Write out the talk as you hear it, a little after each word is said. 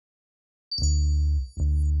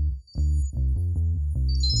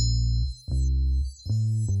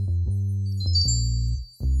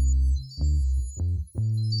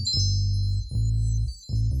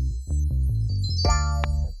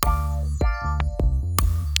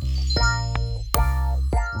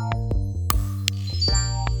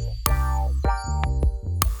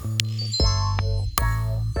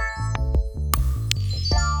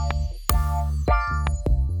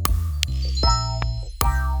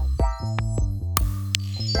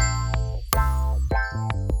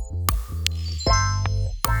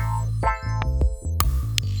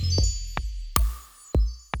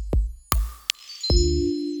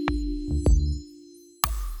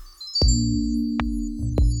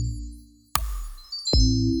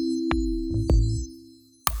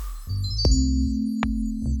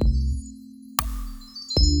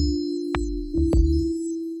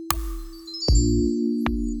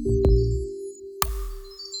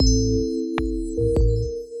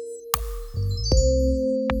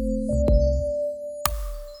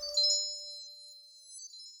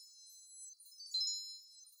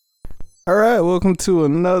welcome to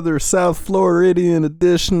another South Floridian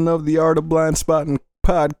edition of the Art of Blind Spotting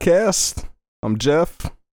podcast. I'm Jeff.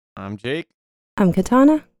 I'm Jake. I'm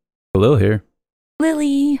Katana. Kahlil here.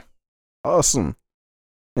 Lilly. Awesome.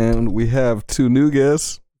 And we have two new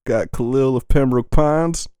guests. Got Kahlil of Pembroke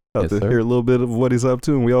Pines. About to hear a little bit of what he's up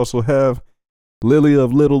to. And we also have Lilly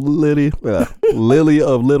of Little Lilly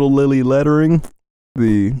Lettering,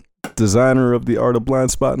 the designer of the Art of Blind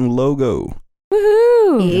Spotting logo.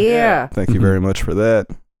 Woohoo! Yeah. Thank you very much for that.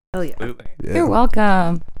 Oh, yeah. Absolutely. Yeah. You're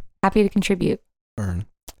welcome. Happy to contribute.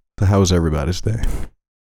 So how was everybody's day?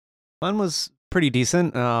 Mine was pretty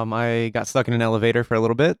decent. I got stuck in an elevator for a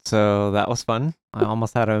little bit, so that was fun. I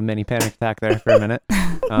almost had a mini panic attack there for a minute,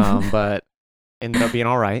 but ended up being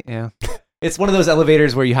all right. Yeah, it's one of those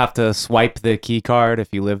elevators where you have to swipe the key card if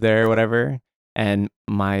you live there or whatever. And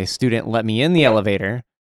my student let me in the elevator,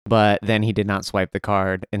 but then he did not swipe the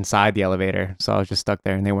card inside the elevator, so I was just stuck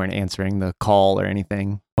there, and they weren't answering the call or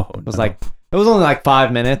anything. It was only like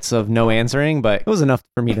 5 minutes of no answering, but it was enough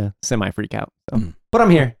for me to semi-freak out. So. But I'm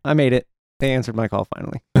here. I made it. They answered my call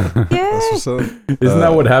finally. Yay. Isn't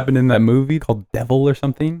that what happened in that movie called Devil or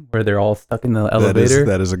something, where they're all stuck in the elevator?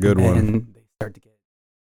 That is a good one. And they start to get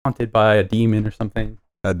haunted by a demon or something.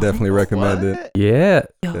 I definitely recommend it. What? Yeah,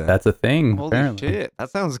 Yeah. that's a thing. Holy apparently. shit. That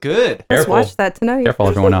sounds good. Let's Careful. watch that tonight. Careful,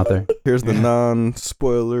 everyone out there. Here's the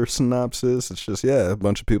non-spoiler synopsis. It's just, a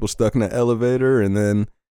bunch of people stuck in an elevator, and then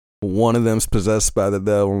one of them's possessed by the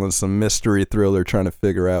devil, and it's a mystery thriller trying to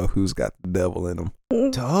figure out who's got the devil in them.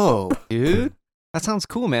 Dope, dude. That sounds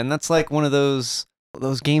cool, man. That's like one of those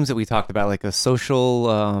games that we talked about, like a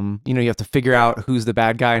social, you have to figure out who's the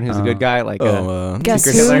bad guy and who's the good guy, like Guess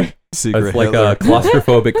Secret who? Hitler. Secret It's like Hitler. a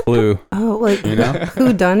claustrophobic clue. Oh, like You know?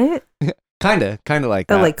 who done it? Kinda like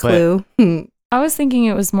The that. like but- Clue. I was thinking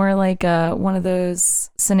it was more like one of those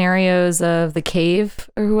scenarios of the cave,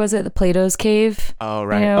 or who was it? The Plato's cave. Oh,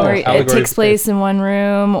 right. You know, Oh, where it allegory takes of place in one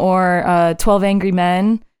room, or 12 Angry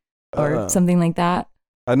Men, or Uh, something like that.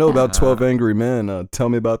 I know about 12 Angry Men. Tell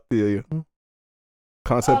me about the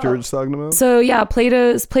concept you were just talking about. So yeah,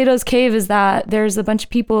 Plato's cave is that there's a bunch of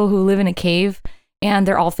people who live in a cave, and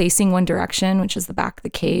they're all facing one direction, which is the back of the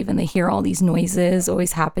cave, and they hear all these noises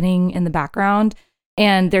always happening in the background.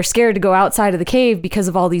 And they're scared to go outside of the cave because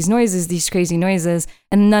of all these noises, these crazy noises,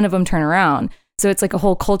 and none of them turn around. So it's like a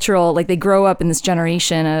whole cultural, like they grow up in this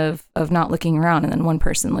generation of not looking around, and then one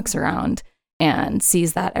person looks around and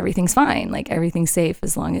sees that everything's fine, like everything's safe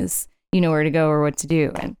as long as you know where to go or what to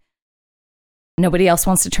do. And nobody else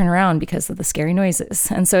wants to turn around because of the scary noises.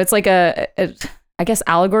 And so it's like a I guess,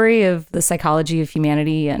 allegory of the psychology of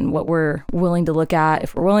humanity and what we're willing to look at,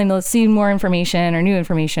 if we're willing to see more information or new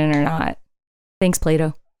information or not. Thanks,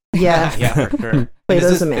 Plato. Yeah. Yeah, for sure.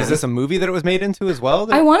 Plato's is a man. Is this a movie that it was made into as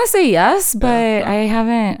well? I want to say yes, but I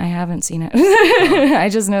haven't seen it. I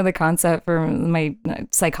just know the concept from my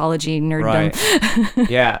psychology nerddom. Right.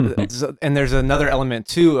 Yeah. And there's another element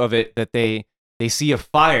too of it that they see a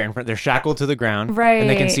fire in front. They're shackled to the ground, Right. And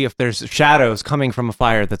they can see if there's shadows coming from a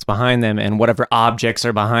fire that's behind them, and whatever objects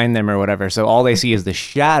are behind them or whatever. So all they see is the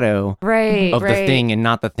shadow Right. of the thing and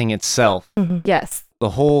not the thing itself. Yes. The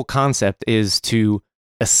whole concept is to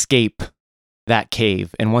escape that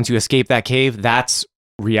cave, and once you escape that cave, that's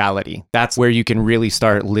reality. That's where you can really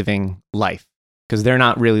start living life, because they're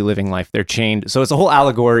not really living life. They're chained. So it's a whole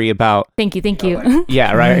allegory about. Thank you.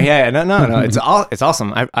 Yeah, right. Yeah, no. It's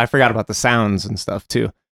awesome. I forgot about the sounds and stuff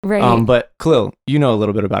too. Right. But Kahlil, you know a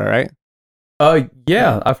little bit about it, right?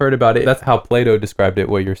 Yeah, I've heard about it. That's how Plato described it.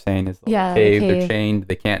 What you're saying is like Yeah, a cave, the they're cave. chained,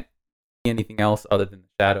 they can't see anything else other than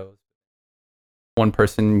the shadows. One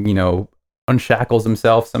person, unshackles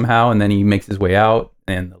himself somehow, and then he makes his way out,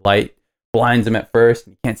 and the light blinds him at first,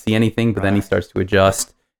 and he can't see anything, but then he starts to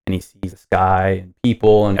adjust, and he sees the sky and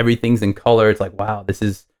people, and everything's in color. It's like, wow, this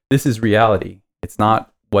is reality. It's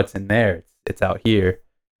not what's in there. It's out here.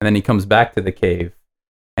 And then he comes back to the cave,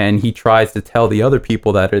 and he tries to tell the other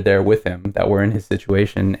people that are there with him that were in his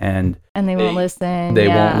situation, and they won't listen. they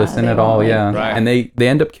won't listen at all. Yeah. Right. And they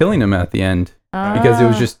end up killing him at the end because it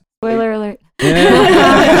was just, Spoiler alert.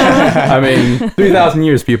 yeah. I mean, 3,000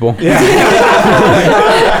 years, people. Yeah.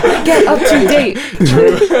 Get up to date.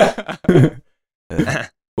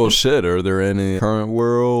 Well, shit, are there any current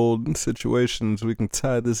world situations we can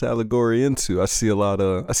tie this allegory into? I see a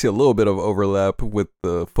little bit of overlap with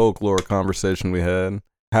the folklore conversation we had.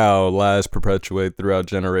 How lies perpetuate throughout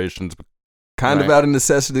generations, kind of out of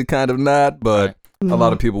necessity, kind of not, but a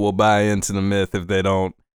lot of people will buy into the myth if they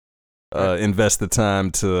don't invest the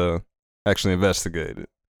time to actually investigate it.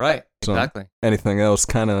 Right. So, Exactly. anything else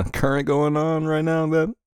kind of current going on right now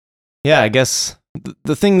that? Yeah, I guess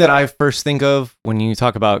the thing that I first think of when you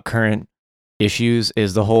talk about current issues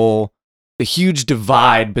is the huge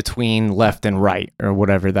divide between left and right, or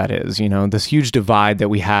whatever that is, this huge divide that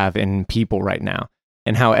we have in people right now,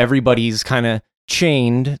 and how everybody's kind of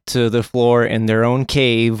chained to the floor in their own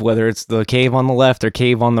cave, whether it's the cave on the left or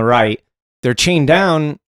cave on the right. They're chained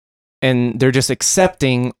down and they're just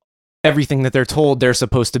accepting everything that they're told they're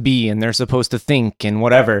supposed to be and they're supposed to think and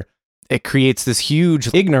whatever. It creates this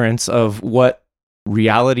huge ignorance of what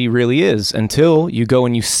reality really is until you go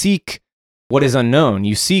and you seek what is unknown.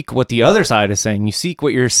 You seek what the other side is saying. You seek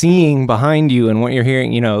what you're seeing behind you and what you're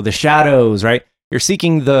hearing, the shadows, right? You're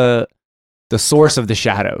seeking the source of the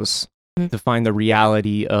shadows to find the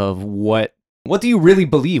reality of what do you really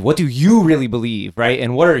believe? What do you really believe, right?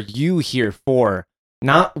 And what are you here for?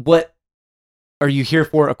 Not what are you here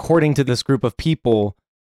for according to this group of people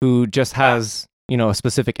who just has, a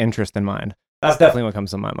specific interest in mind. That's definitely what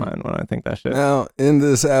comes to my mind when I think that shit. Now, in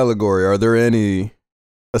this allegory, are there any,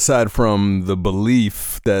 aside from the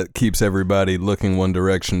belief that keeps everybody looking one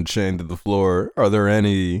direction, chained to the floor, are there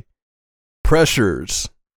any pressures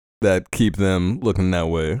that keep them looking that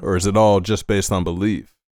way? Or is it all just based on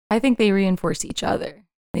belief? I think they reinforce each other.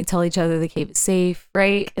 They tell each other the cave is safe,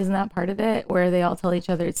 right? Isn't that part of it? Where they all tell each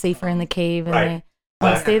other it's safer in the cave and they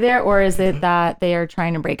want to stay there? Or is it that they are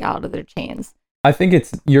trying to break out of their chains? I think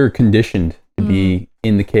you're conditioned to be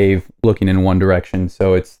in the cave looking in one direction.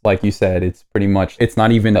 So it's like you said, it's pretty much, it's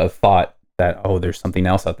not even a thought that, oh, there's something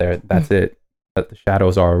else out there. That's it. That the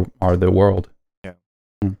shadows are the world. Yeah.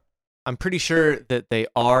 I'm pretty sure that they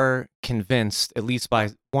are convinced, at least by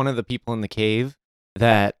one of the people in the cave,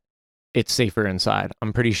 that it's safer inside.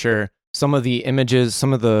 I'm pretty sure some of the images,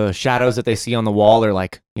 some of the shadows that they see on the wall are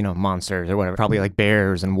like, monsters or whatever, probably like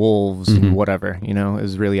bears and wolves and whatever,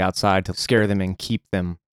 is really outside to scare them and keep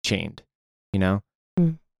them chained, I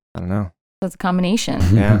don't know. That's a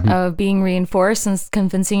combination of being reinforced and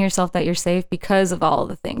convincing yourself that you're safe because of all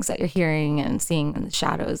the things that you're hearing and seeing in the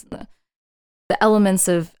shadows and the elements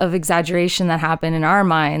of exaggeration that happen in our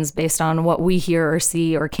minds based on what we hear or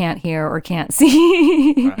see or can't hear or can't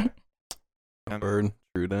see. Right. Word,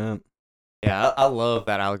 true that. Yeah, I love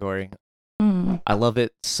that allegory. I love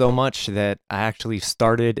it so much that I actually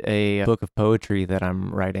started a book of poetry that I'm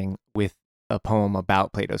writing with a poem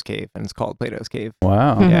about Plato's Cave, and it's called Plato's Cave.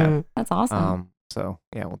 Wow. Yeah. That's awesome. So,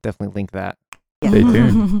 yeah, we'll definitely link that. Stay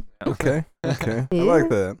tuned. Okay. I like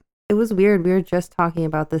that. It was weird. We were just talking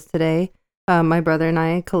about this today. My brother and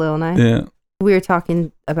I, Kahlil and I, Yeah. we were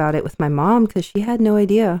talking about it with my mom because she had no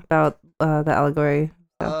idea about the allegory.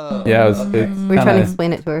 So Yeah, we were trying to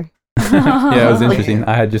explain it to her. Yeah, it was interesting.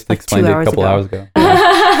 I had just explained it a couple hours ago. So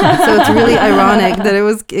it's really ironic that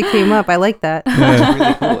it came up. I like that. That's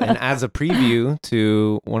really cool. And as a preview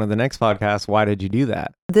to one of the next podcasts, why did you do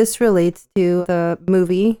that? This relates to the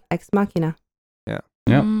movie Ex Machina. Yeah.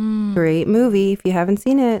 Yep. Great movie. If you haven't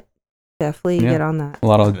seen it, definitely get on that. A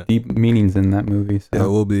lot of deep meanings in that movie. So.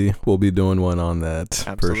 Yeah, we'll be doing one on that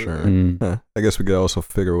Absolutely. for sure. I guess we could also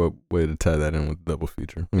figure what way to tie that in with double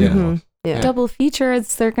feature. Yeah. Double feature.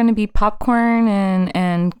 They're going to be popcorn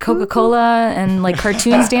and Coca-Cola and like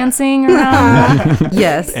cartoons dancing around.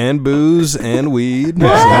 Yes. And booze and weed.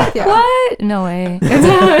 What? Yeah. What? No way.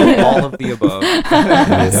 All of the above.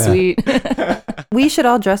 Sweet. We should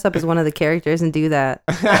all dress up as one of the characters and do that.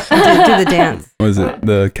 do the dance. Was it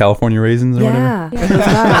the California Raisins or whatever? Yeah. Those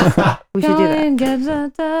guys. We should do that.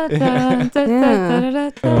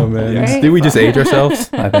 Oh man, Right? did we just age ourselves?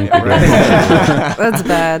 I think we did. That's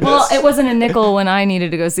bad. Well, it wasn't a nickel when I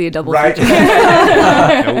needed to go see a double Right.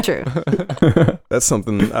 feature. True. That's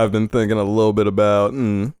something I've been thinking a little bit about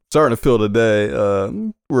and starting to feel today.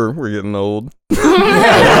 We're getting old.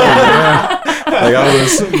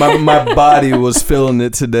 Like my body was feeling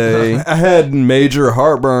it today. I had major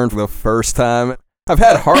heartburn for the first time. I've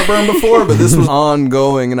had heartburn before, but this was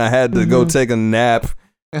ongoing, and I had to go take a nap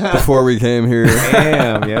before we came here.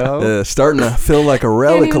 Damn, yo. Starting to feel like a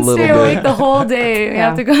relic a Can't even little stay awake bit. the whole day. We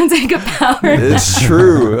have to go and take a power nap. It's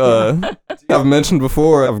true. I've mentioned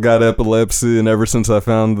before, I've got epilepsy, and ever since I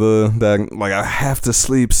found that I have to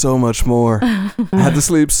sleep so much more. I have to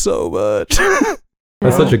sleep so much.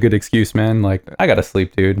 That's such a good excuse, man. Like, I gotta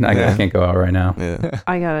sleep, dude. I can't go out right now. Yeah,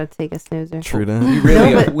 I gotta take a snoozer. true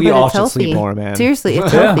that. We but all it's should sleep healthy. more, man. Seriously,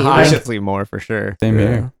 it's healthy. I Like, should sleep more for sure. Same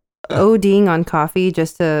here. ODing on coffee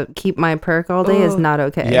just to keep my perk all day is not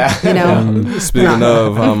okay. Yeah. You know? Speaking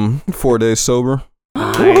of, I'm 4 days sober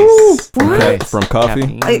Nice. What? from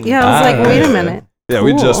coffee. I was like, wait a minute. Yeah,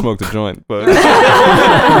 we Cool. just smoked a joint, but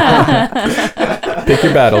Pick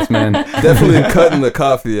your battles, man. definitely cutting the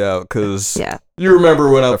coffee out because Yeah. you remember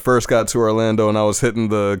when I first got to Orlando and I was hitting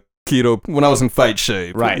the keto when I was in fight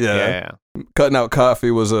shape. Right. Yeah. Yeah. cutting out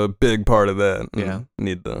coffee was a big part of that. Yeah.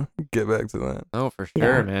 Need to get back to that. Oh, for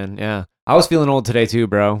sure, Yeah. man. Yeah. I was feeling old today too,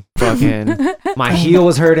 bro. Fucking my heel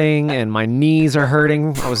was hurting and my knees are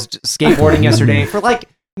hurting. I was just skateboarding yesterday for like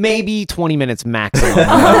maybe 20 minutes maximum.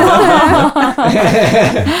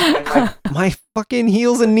 My fucking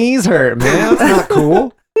heels and knees hurt, man. That's not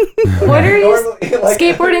cool. What are you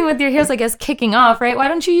skateboarding with your heels? I guess kicking off, right? Why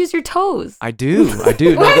don't you use your toes? I do. No, Why do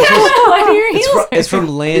your heels? it's from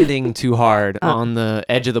landing too hard on the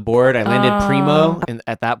edge of the board. I landed primo, and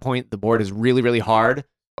at that point, the board is really, really hard.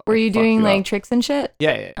 Were you Fuck doing you like up. tricks and shit?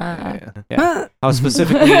 Yeah. I was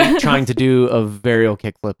specifically trying to do a varial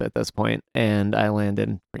kickflip at this point, and I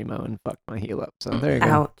landed primo and fucked my heel up. So there you go.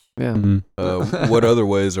 Ouch. Yeah. What other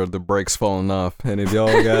ways are the brakes falling off? Any of y'all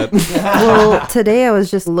got? Well, today I was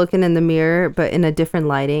just looking in the mirror, but in a different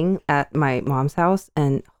lighting at my mom's house,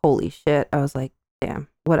 and holy shit, I was like, damn,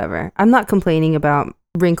 whatever. I'm not complaining about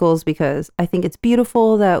wrinkles because I think it's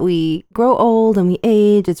beautiful that we grow old and we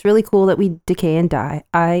age. It's really cool that we decay and die.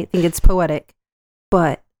 I think it's poetic.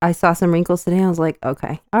 But I saw some wrinkles today. I was like,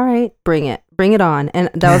 okay, all right, bring it on. And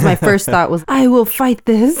that was my first thought was, I will fight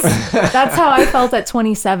this. That's how I felt at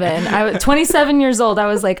 27. I was 27 years old. I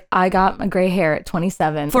was like, I got my gray hair at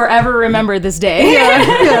 27. Forever remember this day.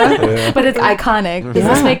 Yeah. But it's iconic. Does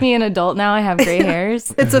this make me an adult now? I have gray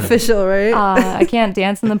hairs. It's official, right? I can't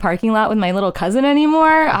dance in the parking lot with my little cousin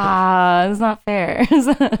anymore. It's not fair.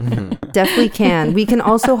 Definitely can. We can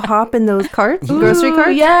also hop in those carts, grocery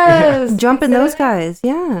carts. Yes. Jump in those guys.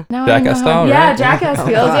 Yeah. Now I Jackass know how- style, Yeah, right? Jackass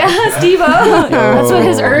feels. Yeah, Steve-O. That's what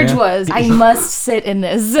his urge was. I must sit in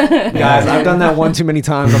this. Guys, I've done that one too many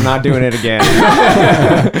times. I'm not doing it again.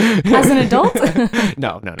 As an adult?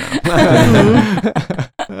 No.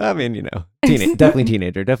 I mean, definitely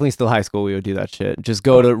teenager. Definitely still high school. We would do that shit. Just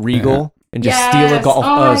go to Regal and just steal Yes. a Oh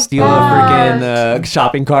my steal a freaking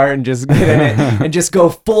shopping cart and just get in it and just go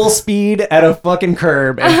full speed at a fucking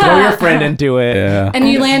curb and throw your friend into it. Yeah. And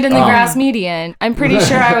you land in the grass median. I'm pretty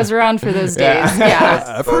sure I was around for those days. Yeah.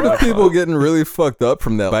 I've heard of people getting really fucked up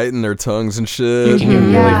from that, biting their tongues and shit. You can get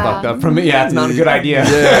really Yeah. fucked up from it. Yeah, it's not a good idea.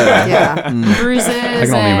 Yeah. Yeah. Bruises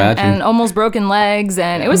can only imagine. and almost broken legs.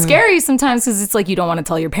 And it was scary sometimes because it's like you don't want to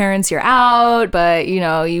tell your parents you're out, but you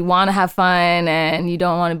know, you want to have fun and you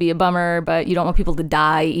don't want to be a bummer, but you don't want people to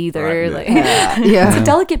die either. Right, Like, Yeah. it's a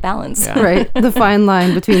delicate balance. Yeah. Right. The fine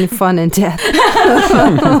line between fun and death.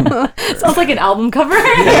 Sounds like an album cover.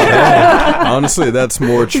 Honestly, that's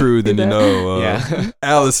more true than you know. Yeah.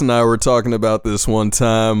 Alice and I were talking about this one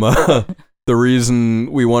time. The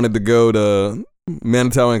reason we wanted to go to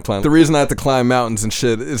Manitow Incline, the reason I have to climb mountains and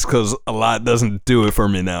shit is because a lot doesn't do it for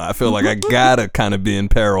me now. I feel like I gotta kind of be in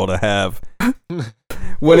peril to have.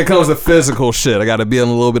 When it comes to physical shit, I gotta be in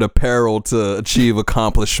a little bit of peril to achieve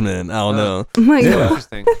accomplishment. I don't know. Oh my God.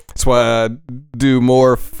 Interesting. That's why I do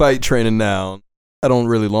more fight training now. I don't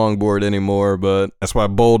really longboard anymore, but that's why I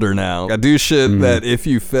boulder now. I do shit that if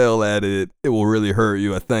you fail at it, it will really hurt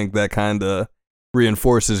you. I think that kind of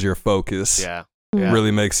reinforces your focus. Yeah.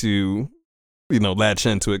 Really makes you, latch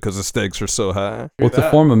into it because the stakes are so high. Well, it's a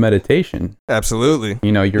form of meditation. Absolutely.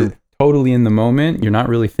 You're totally in the moment. You're not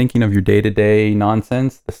really thinking of your day-to-day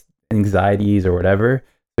nonsense, the anxieties or whatever.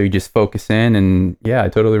 So you just focus in, and yeah, I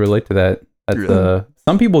totally relate to that. That's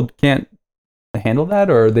some people can't handle that,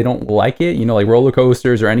 or they don't like it. Like roller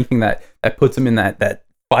coasters or anything that puts them in that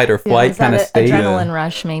fight or flight kind of state. Adrenaline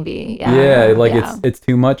rush, maybe. It's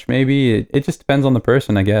too much. Maybe it just depends on the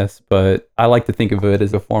person, I guess. But I like to think of it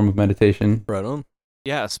as a form of meditation. Right on.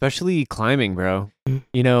 Yeah, especially climbing, bro.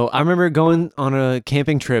 I remember going on a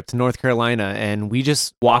camping trip to North Carolina, and we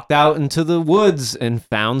just walked out into the woods and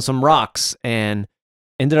found some rocks and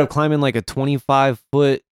ended up climbing like a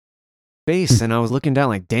 25-foot face. And I was looking down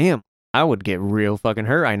like, damn, I would get real fucking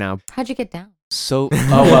hurt right now. How'd you get down? So,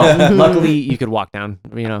 luckily you could walk down.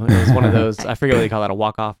 It was one of those, I forget what they call that, a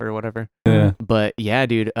walk off or whatever. Yeah. But yeah,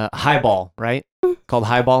 dude, highball, right? Called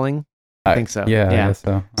highballing. I think so. Yeah. I guess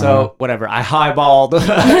so. So whatever, I highballed a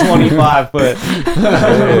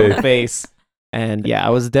 25-foot face, and yeah,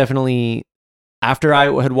 I was definitely, after I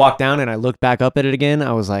had walked down and I looked back up at it again,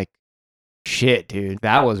 I was like, shit, dude,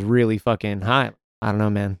 that was really fucking high. I don't know,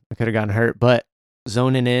 man, I could have gotten hurt, but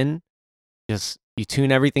zoning in, just you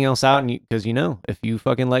tune everything else out, and because if you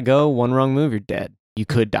fucking let go, one wrong move, you're dead. You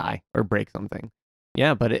could die or break something.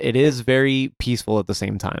 Yeah, but it is very peaceful at the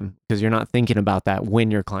same time because you're not thinking about that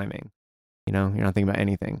when you're climbing. You're not thinking about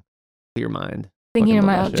anything. Clear mind. Thinking Fucking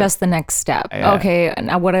love about that shit. just the next step. Yeah. Okay,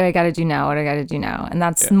 now what do I got to do now? What do I got to do now? And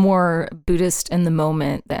that's more Buddhist in the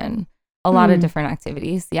moment than a lot of different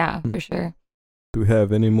activities. Yeah, for sure. Do we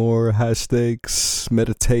have any more high stakes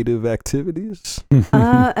meditative activities?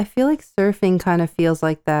 I feel like surfing kind of feels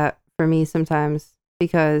like that for me sometimes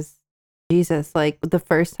because, Jesus, like the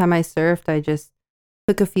first time I surfed, I just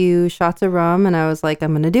took a few shots of rum and I was like,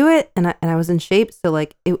 I'm going to do it. And I was in shape. So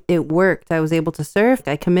like it worked. I was able to surf.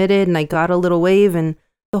 I committed and I got a little wave. And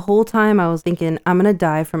the whole time I was thinking, I'm going to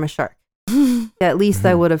die from a shark. At least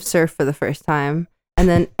I would have surfed for the first time. And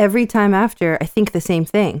then every time after, I think the same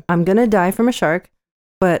thing. I'm going to die from a shark,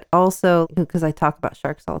 but also because I talk about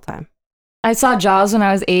sharks all the time. I saw Jaws when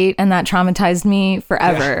I was 8, and that traumatized me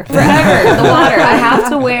forever. Forever. The water. I have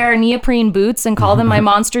to wear neoprene boots and call them my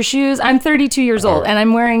monster shoes. I'm 32 years old, and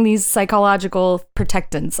I'm wearing these psychological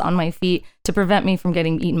protectants on my feet to prevent me from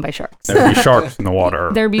getting eaten by sharks. There'd be sharks in the water.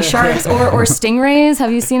 There'd be sharks or stingrays.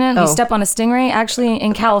 Have you seen it? Oh. You step on a stingray. Actually,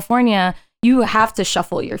 in California, you have to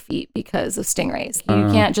shuffle your feet because of stingrays.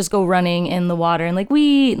 You can't just go running in the water and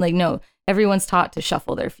no. Everyone's taught to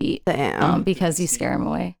shuffle their feet because you scare them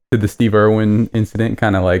away. Did the Steve Irwin incident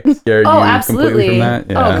kind of like scare you absolutely. completely from that?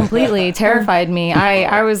 Yeah. Oh, completely. Terrified me.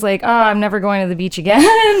 I was like, I'm never going to the beach again.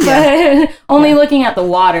 But only looking at the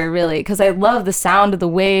water, really, because I love the sound of the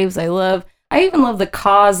waves. I even love the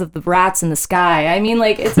caws of the rats in the sky. I mean,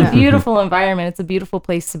 like, it's a beautiful environment. It's a beautiful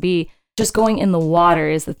place to be. Just going in the water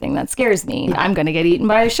is the thing that scares me. I'm going to get eaten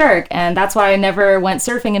by a shark. And that's why I never went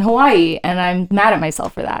surfing in Hawaii. And I'm mad at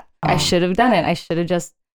myself for that. I should have done it. I should have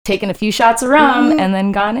just taken a few shots of rum and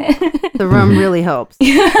then gone in. The rum really helps.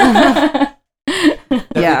 Yeah,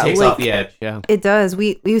 takes like, off the edge. Yeah, it does.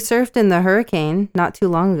 We surfed in the hurricane not too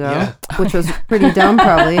long ago, which was pretty dumb,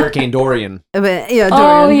 probably. Hurricane Dorian. But yeah,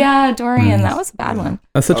 Dorian. Oh yeah, Dorian. That was a bad one.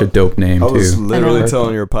 That's such a dope name, I was too. literally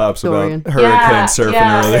telling your pops Dorian. about hurricane surfing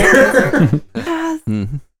earlier.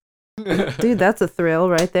 Yes. Dude, that's a thrill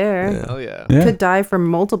right there. Yeah. Oh yeah. Yeah. Could die for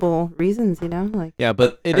multiple reasons, like Yeah,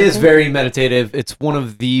 but it is very meditative. It's one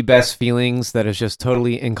of the best feelings that is just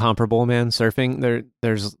totally incomparable, man. Surfing,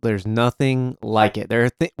 there's nothing like it. There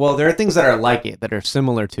are things that are like it, that are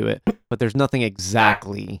similar to it, but there's nothing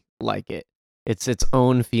exactly like it. It's its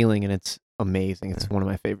own feeling, and it's amazing. It's one of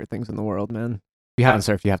my favorite things in the world, man. If you haven't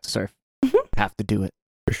surfed, you have to surf. Have to do it.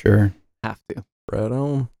 For sure. Have to. Right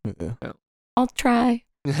on. Yeah. I'll try.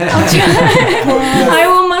 I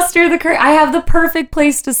will muster the courage. I have the perfect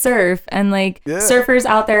place to surf, and surfers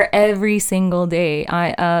out there every single day.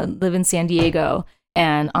 I live in San Diego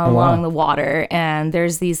and along the water, and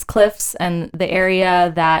there's these cliffs and the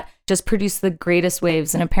area that just produce the greatest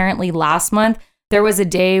waves. And apparently last month there was a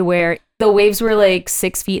day where the waves were like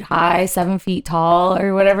 6 feet high, 7 feet tall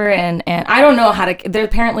or whatever. And I don't know how to,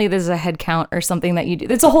 apparently there's a head count or something that you do.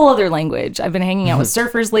 It's a whole other language. I've been hanging out with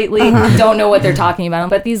surfers lately. Don't know what they're talking about.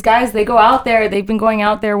 But these guys, they go out there. They've been going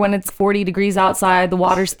out there when it's 40 degrees outside. The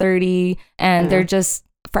water's 30 and they're just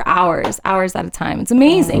for hours at a time. It's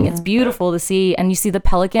amazing. It's beautiful to see. And you see the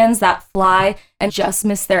pelicans that fly and just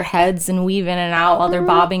miss their heads and weave in and out while they're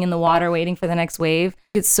bobbing in the water waiting for the next wave.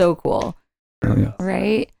 It's so cool. Really?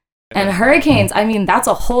 Right? And hurricanes, I mean, that's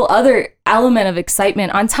a whole other element of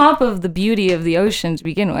excitement on top of the beauty of the ocean to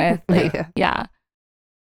begin with. Yeah.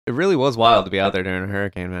 It really was wild to be out there during a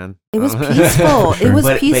hurricane, man. It was peaceful. It was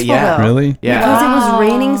peaceful, yeah. though. Really? Yeah. Because it was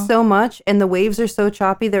raining so much and the waves are so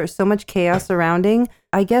choppy. There was so much chaos surrounding.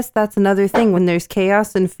 I guess that's another thing. When there's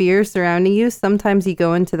chaos and fear surrounding you, sometimes you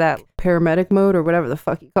go into that paramedic mode or whatever the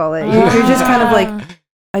fuck you call it. You're just kind of like,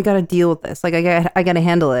 I got to deal with this. Like, I got to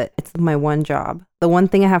handle it. It's my one job. The one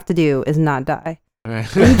thing I have to do is not die. And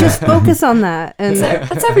you just focus on that. And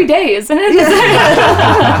That's every day, isn't it?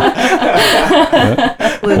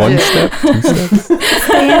 One step, 2 steps.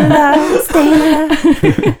 Stay alive.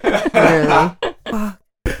 Literally. Fuck.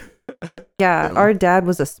 Yeah, our dad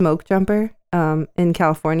was a smoke jumper in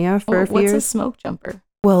California for a few What's years. a smoke jumper?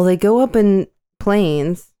 Well, they go up in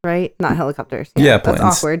planes, right? Not helicopters. Yeah, That's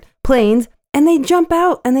planes. awkward. Planes. And they jump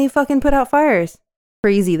out and they fucking put out fires.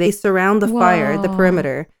 Crazy. They surround the fire, the Whoa.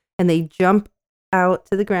 perimeter, and they jump out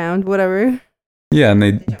to the ground, whatever. Yeah, and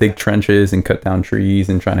they dig trenches and cut down trees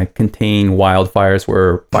and trying to contain wildfires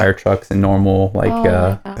where fire trucks and normal my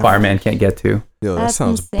God. fireman can't get to. Yo, that That's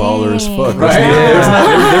sounds baller as fuck. insane. Right?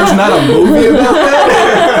 Yeah. There's not a movie about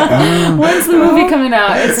that. When's the movie coming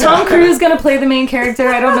out? Is Tom Cruise going to play the main character?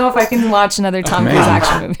 I don't know if I can watch another Tom Cruise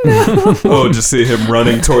action movie. Oh, just see him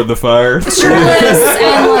running toward the fire. Shirtless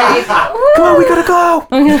and like, Come on, we gotta go!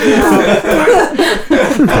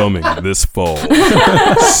 Coming this fall.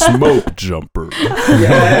 Smoke Jumper. story.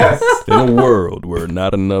 Yes. In a world where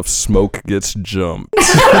not enough smoke gets jumped,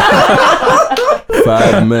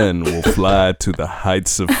 5 men will fly to the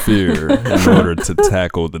heights of fear in order to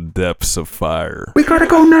tackle the depths of fire. We gotta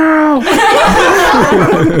go now.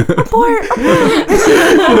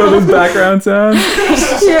 You know those background sounds?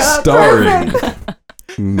 Starring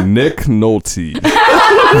Nick Nolte,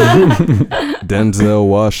 Denzel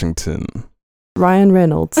Washington. Ryan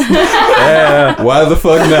Reynolds. Yeah. Why the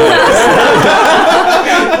fuck not?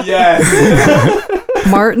 Yes.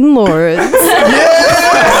 Martin Lawrence.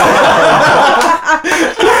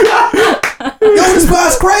 Yo, this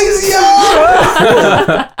spot's crazy, yo!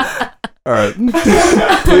 All right.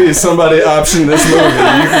 Please, somebody option this movie.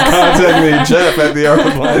 You can contact me, Jeff, at the Art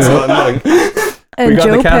And We got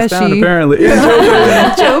Joe the cast Pesci. down, apparently.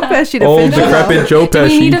 Joe Pesci to Old finish it off. decrepit Joe Do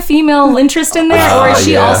we need a Pesci. female interest in there, or is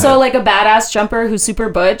she yeah. also like a badass jumper who's super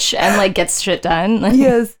butch and like gets shit done? Like,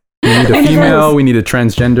 Yes. We need a female. We need a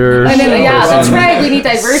transgender. And then, yeah, that's person. right. We need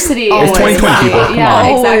diversity. It's 2020 people. Come Yeah, on.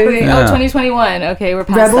 exactly. Yeah. Oh, 2021. Okay, we're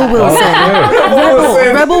past Rebel that.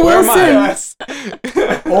 Wilson. Rebel Wilson.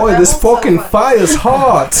 Boy, this fucking fire's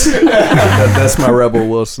hot. That's my Rebel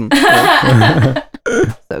Wilson. So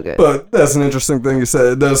good. But that's an interesting thing you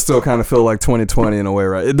said. It does still kind of feel like 2020 in a way,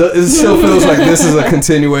 right? It still feels like this is a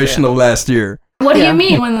continuation of last year. What do Yeah. you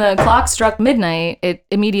mean? When the clock struck midnight, it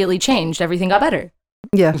immediately changed. Everything got better.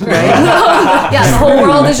 Yeah. Right. Yeah, the whole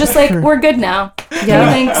world is just like, we're good now. Yeah.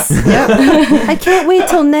 No thanks. Yep. I can't wait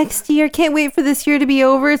till next year. Can't wait for this year to be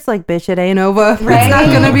over. It's like, bitch, it ain't over. Right? It's not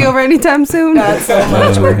gonna be over anytime soon. Got so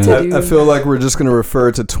much work to do. I feel like we're just going to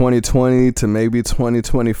refer to 2020 to maybe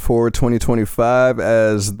 2024, 2025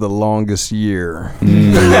 as the longest year.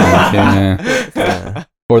 Yeah.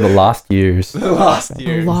 Or the lost years. Lost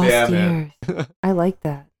years. Lost Yeah, man. years. I like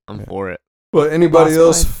that. I'm for it. But anybody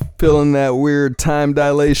Lost else feeling that weird time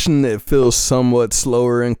dilation? It feels somewhat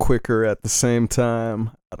slower and quicker at the same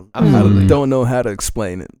time. I don't know how to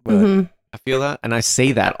explain it. But Mhm. I feel that, and I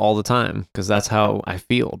say that all the time because that's how I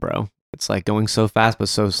feel, bro. It's like going so fast but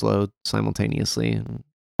so slow simultaneously. And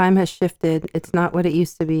Time has shifted. It's not what it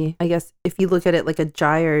used to be. I guess if you look at it like a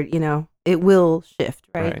gyre, it will shift,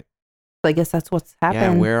 right? So I guess that's what's yeah,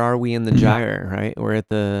 happened. where are we in the gyre? Right, we're at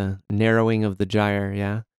the narrowing of the gyre.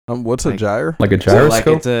 Yeah. what's a Like- gyre? Like a So like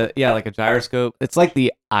gyroscope? it's like a gyroscope. It's like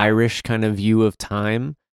the Irish kind of view of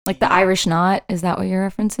time. Like the Irish knot, is that what you're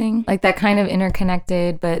referencing? Like that kind of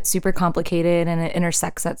interconnected but super complicated and it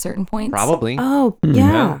intersects at certain points? Probably. Oh, Mhm.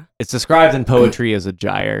 yeah. It's described in poetry as a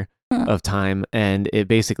gyre Huh. of time, and it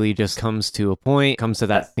basically just comes to a point, comes to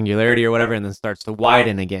that singularity or whatever, and then starts to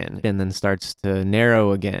widen again, and then starts to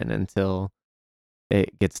narrow again until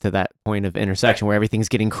it gets to that point of intersection where everything's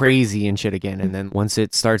getting crazy and shit again. And then once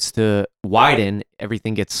it starts to widen,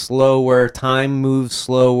 everything gets slower, time moves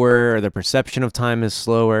slower, or the perception of time is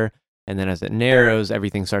slower. And then as it narrows,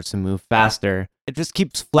 everything starts to move faster. It just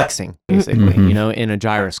keeps flexing, basically, Mhm. in a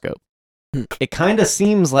gyroscope. It kind of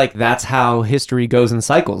seems like that's how history goes in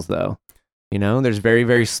cycles, though. There's very,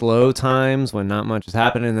 very slow times when not much is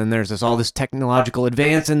happening, and then there's all this technological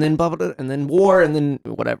advance, and then blah, blah, blah, and then war, and then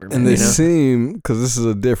whatever. And they seem, because this is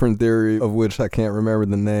a different theory of which I can't remember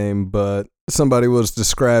the name, but somebody was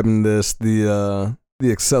describing this, the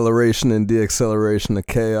acceleration and deacceleration of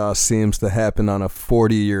chaos seems to happen on a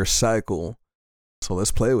 40-year cycle. So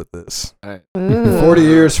let's play with this. Ooh. 40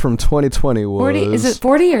 years from 2020 was... 40, is it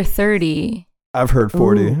 40 or 30? I've heard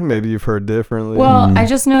 40. Ooh. Maybe you've heard differently. Well, I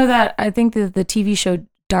just know that I think that the TV show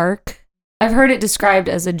Dark, I've heard it described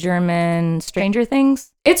as a German Stranger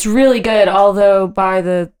Things. It's really good, although by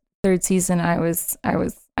the third season I was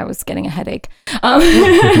getting a headache.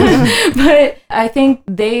 But I think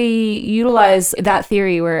they utilize that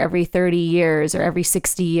theory where every 30 years or every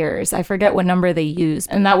 60 years, I forget what number they use.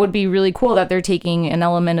 And that would be really cool that they're taking an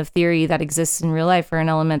element of theory that exists in real life or an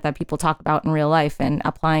element that people talk about in real life and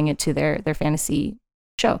applying it to their fantasy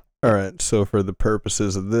show. All right, so for the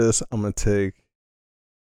purposes of this, I'm going to take...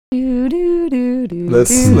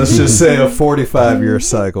 Let's just say a 45-year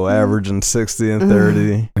cycle, averaging 60 and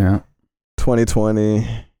 30. Yeah. 2020.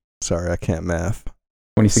 Sorry, I can't math.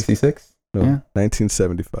 2066? No, Yeah.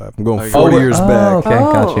 1975. I'm going Oh, 40 years back. Okay,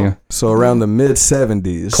 got you. So around the mid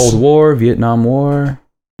 70s. Cold War, Vietnam War.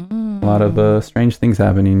 A lot Mm. of strange things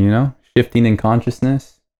happening, Shifting in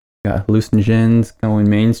consciousness. Got hallucinogens going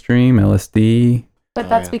mainstream, LSD. But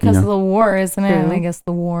that's yeah. because You of the war, isn't it? True. I guess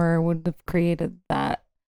the war would have created that.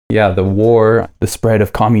 Yeah, the war, the spread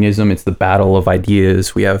of communism, it's the battle of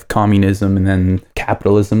ideas. We have communism and then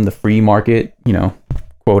capitalism, the free market,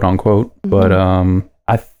 quote unquote. But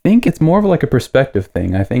I think it's more of like a perspective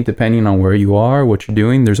thing. I think depending on where you are, what you're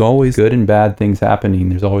doing, there's always good and bad things happening.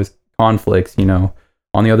 There's always conflicts,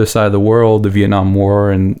 on the other side of the world, the Vietnam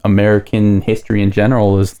War and American history in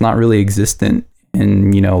general is not really existent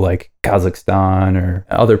in, like Kazakhstan or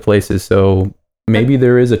other places. So maybe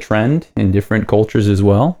there is a trend in different cultures as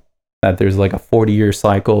well, that there's like a 40-year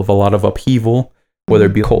cycle of a lot of upheaval, whether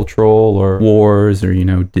it be cultural or wars or,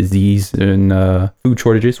 disease and food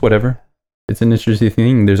shortages, whatever. It's an interesting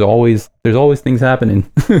thing. There's always things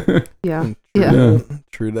happening. Yeah.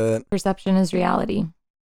 True that. Perception is reality.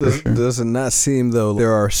 Does it not seem, though,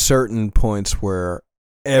 there are certain points where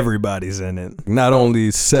everybody's in it? Not only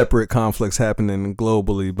separate conflicts happening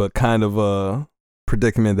globally, but kind of a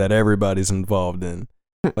predicament that everybody's involved in.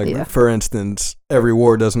 Like, for instance, every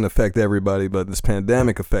war doesn't affect everybody, but this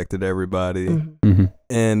pandemic affected everybody. Mm-hmm.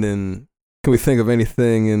 And can we think of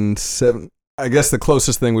anything I guess the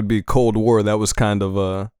closest thing would be Cold War. That was kind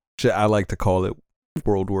of I like to call it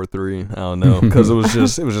World War III. I don't know, because it was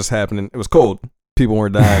just happening. It was cold. People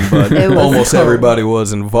weren't dying, but almost everybody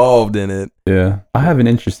was involved in it. Yeah. I have an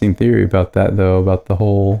interesting theory about that, though, about the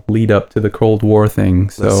whole lead up to the Cold War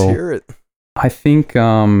thing. So let's hear it. I think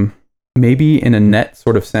maybe in a net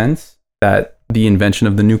sort of sense that the invention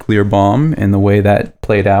of the nuclear bomb and the way that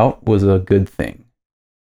played out was a good thing.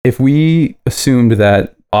 If we assumed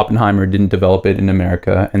that Oppenheimer didn't develop it in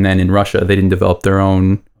America, and then in Russia they didn't develop their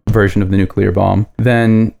own version of the nuclear bomb,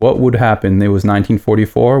 then what would happen? It was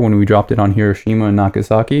 1944 when we dropped it on Hiroshima and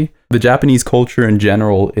Nagasaki. The Japanese culture in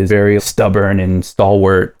general is very stubborn and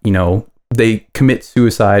stalwart. They commit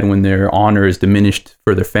suicide when their honor is diminished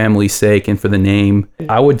for their family's sake and for the name.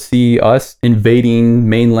 I would see us invading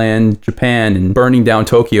mainland Japan and burning down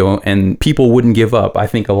Tokyo, and people wouldn't give up. I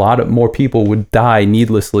think a lot more people would die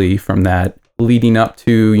needlessly from that. Leading up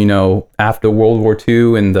to, after World War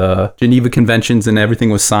II and the Geneva Conventions and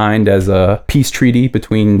everything was signed as a peace treaty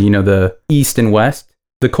between, the East and West.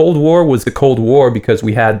 The Cold War was the Cold War because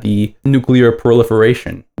we had the nuclear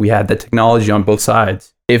proliferation. We had the technology on both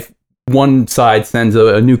sides. If one side sends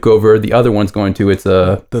a nuke over, the other one's going to,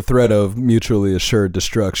 the threat of mutually assured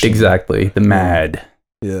destruction. Exactly. The MAD.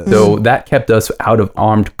 Yeah. So that kept us out of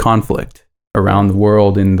armed conflict around the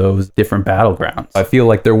world in those different battlegrounds. I feel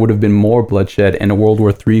like there would have been more bloodshed, and a World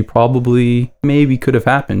War III maybe could have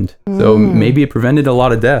happened. So maybe it prevented a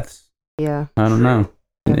lot of deaths. Yeah. I don't know.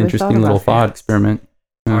 An Never interesting little thought experiment.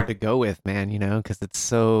 Hard to go with, man, because it's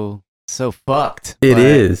so fucked. It But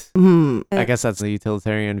is. I guess that's the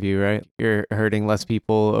utilitarian view, right? You're hurting less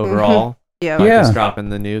people overall. Yeah. By Yeah. just dropping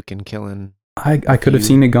the nuke and killing. I could have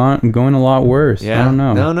seen it going a lot worse. Yeah. I don't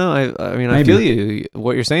know. No. I mean, I Maybe. feel you.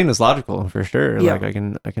 What you're saying is logical for sure. Yeah. Like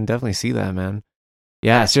I can definitely see that, man.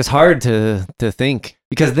 Yeah, it's just hard to think,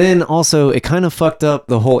 because then also it kind of fucked up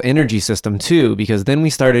the whole energy system too, because then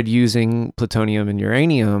we started using plutonium and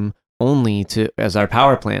uranium only as our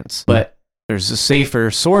power plants. But there's a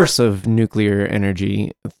safer source of nuclear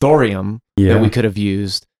energy, thorium, Yeah. that we could have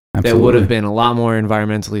used. Absolutely. That would have been a lot more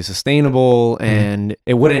environmentally sustainable, and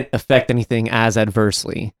it wouldn't affect anything as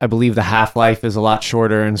adversely. I believe the half-life is a lot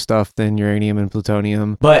shorter and stuff than uranium and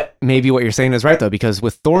plutonium. But maybe what you're saying is right, though, because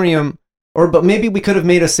with thorium, but maybe we could have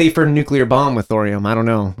made a safer nuclear bomb with thorium. I don't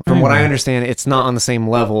know. From what I understand, it's not on the same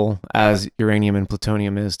level as uranium and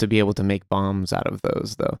plutonium is to be able to make bombs out of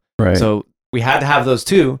those, though. Right. So we had to have those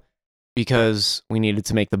too, because we needed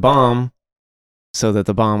to make the bomb so that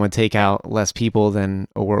the bomb would take out less people than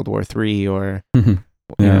a World War III or,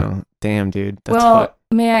 damn, dude. That's fucked.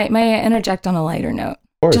 May I interject on a lighter note?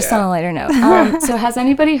 course. Just on a lighter note. So has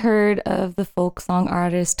anybody heard of the folk song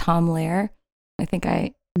artist Tom Lehrer? I think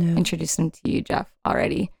I introduced him to you, Jeff,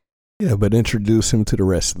 already. Yeah, but introduce him to the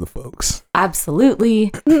rest of the folks.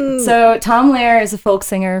 Absolutely. So Tom Lehrer is a folk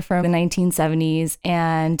singer from the 1970s,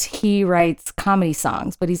 and he writes comedy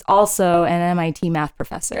songs, but he's also an MIT math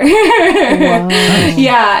professor. Wow.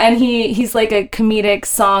 Yeah, and he's like a comedic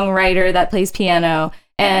songwriter that plays piano,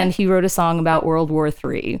 and he wrote a song about World War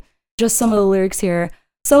III. Just some of the lyrics here.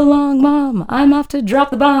 So long, Mom, I'm off to drop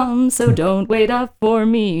the bomb, so don't wait up for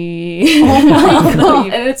me. Oh my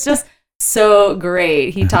God. And it's just so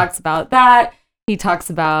great. He talks about that. He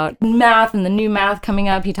talks about math and the new math coming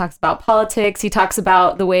up. He talks about politics. He talks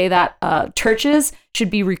about the way that churches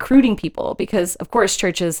should be recruiting people because, of course,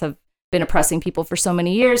 churches have been oppressing people for so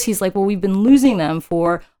many years. He's like, well, we've been losing them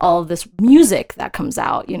for all of this music that comes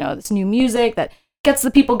out, you know, this new music that gets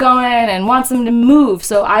the people going and wants them to move.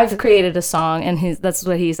 So I've created a song, and that's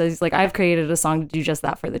what he says. He's like, I've created a song to do just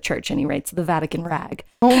that for the church, and he writes the Vatican rag.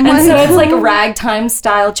 Oh and my so God. it's like a ragtime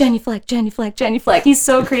style, genuflect, genuflect, genuflect. He's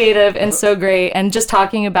so creative and so great, and just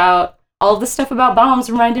talking about all the stuff about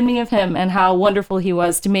bombs reminded me of him and how wonderful he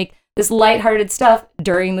was to make this lighthearted stuff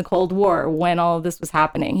during the Cold War when all of this was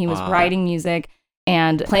happening. He was writing music,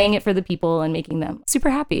 and playing it for the people and making them super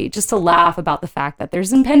happy, just to laugh about the fact that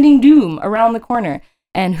there's impending doom around the corner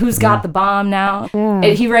and who's got the bomb now.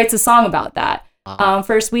 He writes a song about that.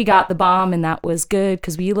 First we got the bomb and that was good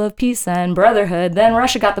because we love peace and brotherhood. Then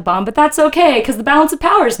Russia got the bomb, but that's okay because the balance of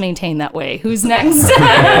power is maintained that way. Who's next?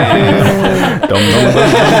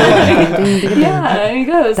 Yeah, and he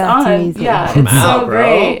goes That's on. amazing. Yeah, it's so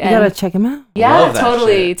great. You gotta check him out. Yeah, Love that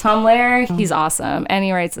totally. shit. Tom Lehrer, he's awesome. And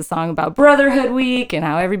he writes a song about Brotherhood Week and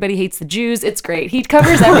how everybody hates the Jews. It's great. He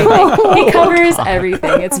covers everything. He covers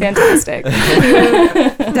everything. It's fantastic.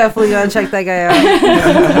 Definitely gotta check that guy out.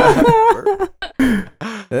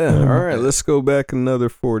 Yeah, all right, let's go back another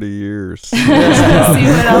 40 years. See what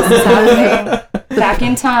else is happening. Back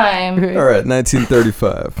in time. All right,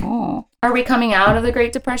 1935. Oh. Are we coming out of the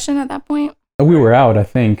Great Depression at that point? We were out, I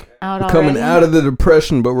think. Out Coming already? out of the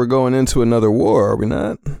Depression, but we're going into another war, are we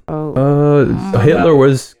not? Hitler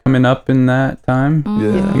was coming up in that time.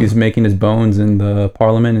 Yeah. He was making his bones in the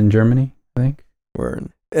parliament in Germany, I think.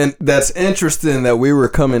 Word. And that's interesting that we were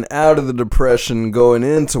coming out of the Depression going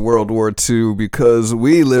into World War II because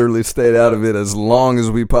we literally stayed out of it as long as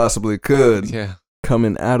we possibly could. Yeah.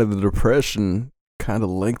 Coming out of the Depression kind of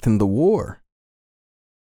lengthened the war.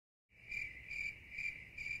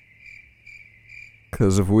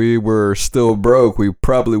 Because if we were still broke, we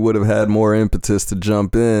probably would have had more impetus to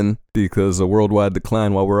jump in because a worldwide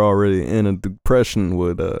decline while we're already in a depression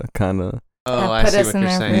would kind of... Oh, That I put see us what in you're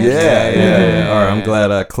there saying. first. Yeah. All right, I'm glad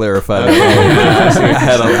I clarified Okay.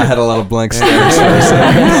 that. I had a lot of blank stares for a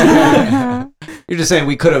second. You're just saying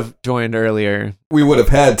we could have joined earlier. We would have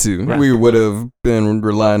had to. Right. We would have been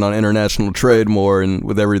relying on international trade more, and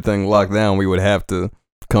with everything locked down, we would have to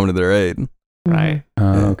come to their aid. Right.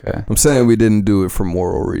 Okay. I'm saying we didn't do it for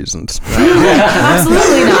moral reasons.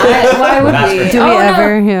 Absolutely not. Why would That's we? for Do we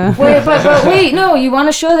ever? Yeah. Wait, but wait, no, you want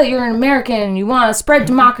to show that you're an American. You want to spread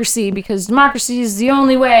democracy because democracy is the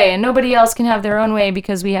only way and nobody else can have their own way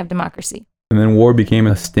because we have democracy. And then war became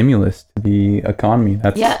a stimulus to the economy.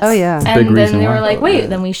 That's Yes. Oh, yeah. a big And then reason they why. were like, wait,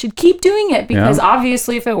 then we should keep doing it because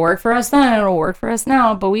obviously if it worked for us then, it'll work for us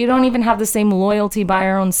now. But we don't even have the same loyalty by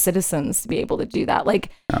our own citizens to be able to do that. Like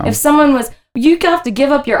if someone was, you have to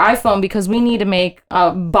give up your iPhone because we need to make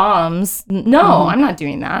bombs. No, I'm not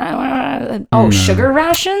doing that. Sugar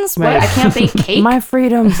rations? What? I can't bake cake? My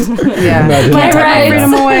freedoms. Yeah. Imagine My that. rights.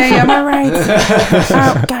 Freedom away. Yeah, my rights.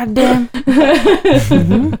 Oh, goddamn.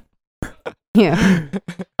 Yeah.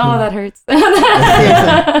 Oh, that hurts.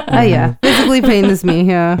 Seriously. Oh, yeah. Physically pains me.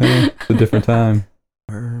 Yeah. It's a different time.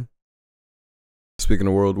 Speaking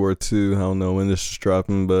of World War II, I don't know when this is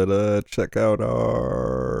dropping, but check out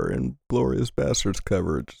our Inglourious Bastards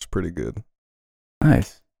coverage. It's pretty good.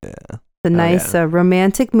 Nice. Yeah. It's a nice yeah.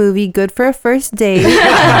 romantic movie, good for a first date.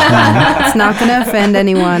 It's not going to offend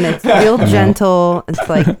anyone. It's real gentle. It's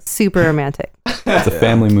like super romantic. It's a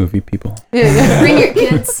family movie, people. Bring your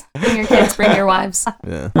kids. Bring your kids. Bring your wives.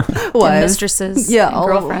 Yeah. And Wives. mistresses. Yeah, And all of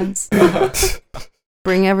girlfriends.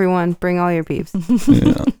 Bring everyone. Bring all your peeps.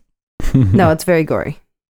 Yeah. No, it's very gory.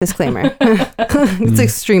 Disclaimer. It's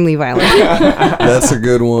extremely violent. That's a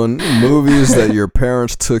good one. Movies that your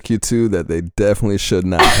parents took you to that they definitely should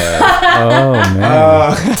not have. Oh,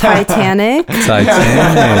 man. Titanic. Titanic.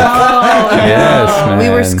 Oh, Yes, man. We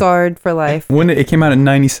were scarred for life. When it came out in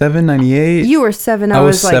 97, 98? You were 7. I I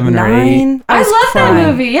was was like 7 or 9. I was love crying.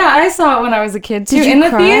 that movie. Yeah, I saw it when I was a kid too. Did you In the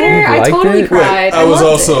cry? theater, You I liked totally it? cried. I was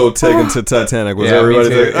loved also it. taken to Titanic. Was Yeah, me everybody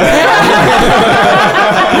too. there?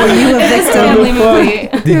 Were you a It is a victim? family movie.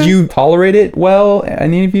 Did you tolerate it well,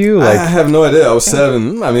 any of you? I Like, have no idea. I was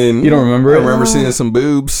 7. I mean, you don't remember I it? remember seeing some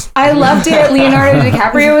boobs. I loved it. Leonardo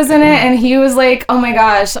DiCaprio was in it, and he was like, "Oh my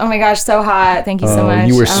gosh, so hot! Thank you so much."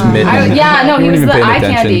 You were smitten. No, You he weren't was even the paying eye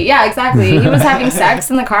attention. candy. Yeah, exactly. He was having sex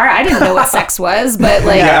in the car. I didn't know what sex was, but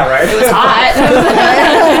like, Yeah, right. it was hot.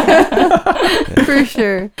 For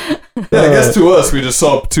sure. Yeah, I guess to us, we just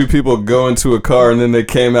saw two people go into a car and then they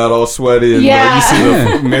came out all sweaty and Yeah. you see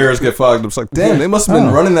the mirrors get fogged up. It's like, damn, they must have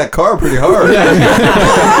been running that car pretty hard.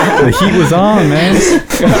 The heat was on, man.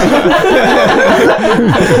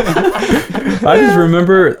 I just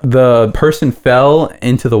remember the person fell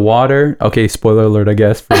into the water. Okay, spoiler alert, I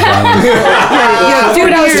guess, for violence.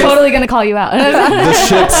 Dude, I was totally gonna call you out. The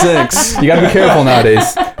ship sinks. You gotta be careful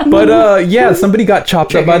nowadays. But yeah, somebody got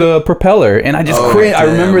chopped up by the propeller, and I just Oh, quit. I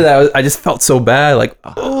damn. remember that. I just felt so bad, like,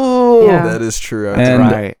 oh. Yeah. That is true. And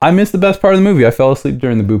right. I missed the best part of the movie. I fell asleep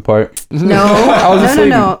during the boob part. No. I was No.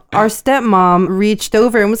 asleep. our stepmom reached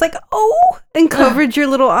over and was like, "Oh," and covered your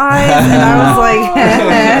little eyes, and I was like,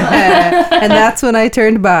 and that's when I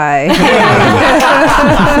turned by.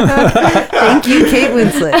 Thank you, Kate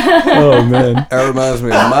Winslet. Oh man. That reminds me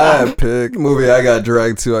of my pick movie I got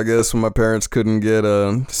dragged to, I guess, when my parents couldn't get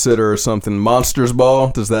a sitter or something. Monsters Ball.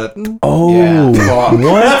 Does that? Oh,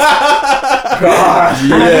 what? God,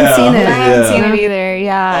 yeah. I haven't seen it. I haven't seen it either.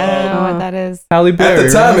 Yeah, I don't know what that is. Halle Berry. At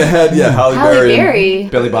the time, it had Halle Berry.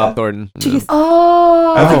 Billy Bob Thornton. Jeez.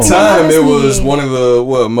 Oh. At the Oh. time, that it was was me. one of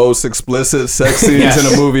the most explicit sex scenes Yes.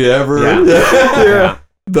 in a movie ever. Yeah.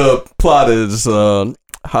 The plot is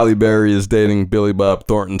Halle Berry is dating Billy Bob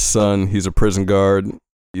Thornton's son. He's a prison guard.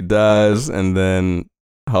 He dies, and then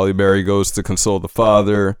Halle Berry goes to console the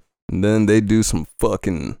father, and then they do some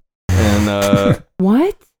fucking and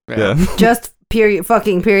What? yeah. Just period.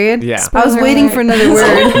 Fucking period. Yeah. I was waiting for another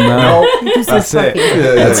word. No, You just said That's it. fucking.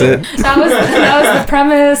 Yeah, that's yeah. it. That was the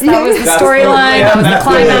premise. That was the That's storyline. That was the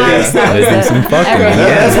climax. That They do was some it. fucking. Everything.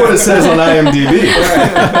 That's what it says on IMDb.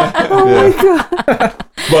 Oh my god.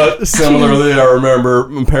 But similarly, I remember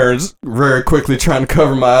my parents very quickly trying to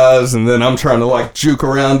cover my eyes, and then I'm trying to like juke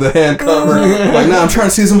around the hand cover. Like, nah, I'm trying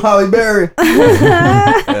to see some Halle Berry.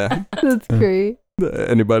 Yeah. That's great.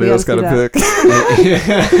 Anybody We else got gotta a pick?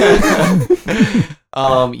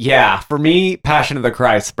 Yeah, for me, Passion of the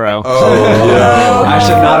Christ, bro. Oh, yeah. I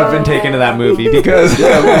should not have been taken to that movie because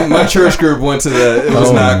Yeah, my church group went to that. It was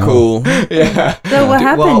Oh, not no. cool. yeah. So what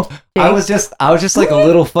happened? Well, I Jake? was just like a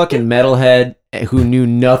little fucking metalhead who knew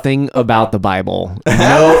nothing about the Bible.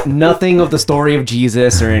 No, nothing of the story of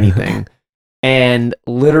Jesus or anything. And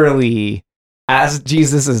literally, as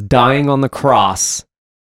Jesus is dying on the cross,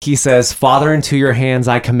 he says, "Father, into your hands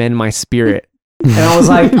I commend my spirit." And I was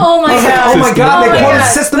like, Oh my god. "Oh my god, Oh they my quoted God.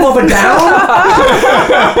 System of a Down."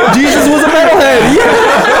 Jesus was a metalhead.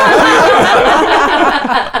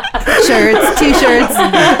 Shirts, t-shirts.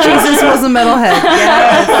 Jesus was a metalhead.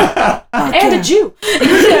 Yes. And a Jew.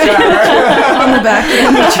 On the back.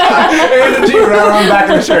 And the G right on the back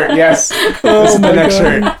of the shirt. Yes, this is the next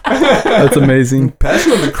shirt. That's amazing.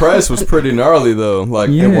 Passion of the Christ was pretty gnarly though. Like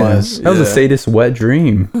Yeah. it was. That was a Yeah. sadist's wet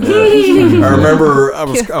dream. I remember I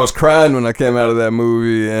was crying when I came out of that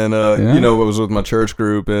movie, and Yeah. you know, I was with my church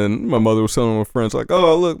group, and my mother was telling my friends like,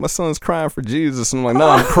 "Oh, look, my son's crying for Jesus," and I'm like, "No,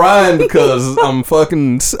 I'm crying because I'm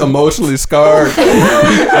fucking emotionally scarred.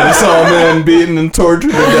 I saw a man beaten and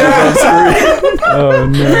tortured to death on screen." Oh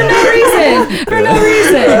no. For no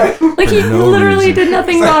reason. Like he no literally reason. did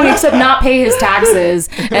nothing wrong except not pay his taxes.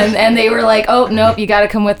 And they were like, "Oh nope, you gotta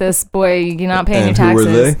come with us, boy. You're not paying And your who were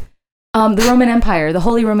taxes." they? The Roman Empire, the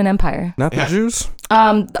Holy Roman Empire. Not the Jews.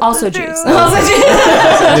 Also Jews. Oh. Also Jews.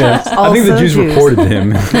 Yeah. I think the Also Jews Jews. reported him.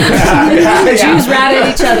 The Jews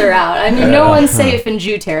ratted each other out. I mean, no one's safe in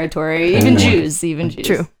Jew territory. Even Jews.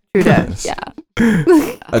 True that. Yeah.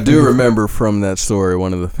 I do remember from that story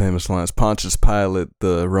one of the famous lines. Pontius Pilate,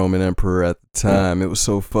 the Roman emperor at the time, it was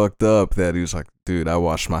so fucked up that he was like, "Dude, I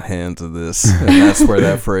washed my hands of this," and that's where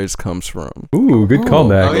that phrase comes from. Ooh, good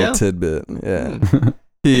callback. Oh, yeah? Little tidbit. Yeah.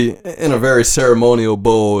 He, in a very ceremonial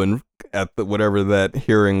bowl, and at the, whatever that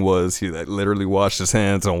hearing was, he like, literally washed his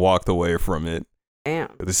hands and walked away from it. Damn.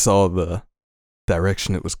 They saw the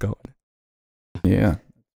direction it was going. Yeah.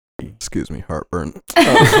 Excuse me, heartburn.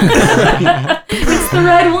 It's the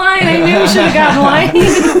red wine. I knew we should have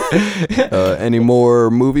gotten wine. Any more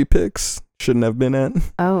movie picks? Shouldn't have been at.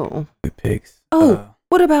 Oh. Good picks. Oh,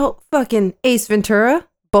 what about fucking Ace Ventura?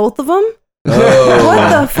 Both of them? Oh.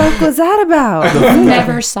 What the fuck was that about?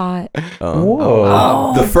 Never saw it.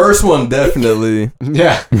 Whoa. The first one definitely.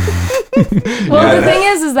 Yeah. Well, the thing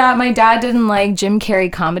is that my dad didn't like Jim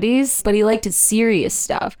Carrey comedies, but he liked his serious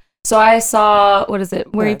stuff. So I saw, what is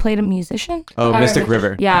it, where he played a musician? Oh, Mystic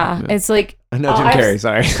River. Yeah, it's like... No, Jim Carrey.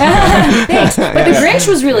 Sorry. Thanks. But The Grinch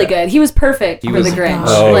was really good. He was perfect for was- The Grinch.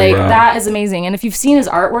 Oh, like, right. that is amazing. And if you've seen his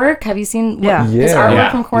artwork, have you seen Yeah. his Yeah. artwork Yeah,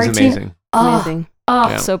 from he's Quarantine? amazing. Oh, Amazing.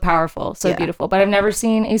 Yeah. so powerful, so Yeah. beautiful. But I've never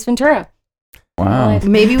seen Ace Ventura. Wow.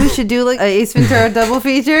 Maybe we should do like a Ace Ventura double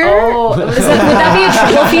feature. Oh, would that be a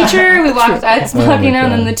triple feature? We walked, I was Oh my walking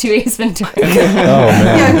out and God. the two Ace Ventura. Oh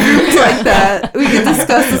man. Yeah, groups like that. We could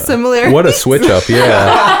discuss the similarities. What a switch up.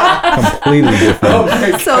 Yeah. Completely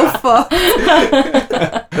different. So fucked.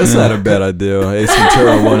 That's not a bad idea. Ace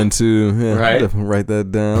Ventura 1 and 2. Yeah, Right. definitely write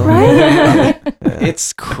that down. Right?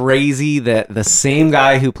 It's crazy that the same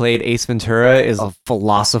guy who played Ace Ventura is a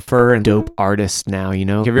philosopher and dope artist now, you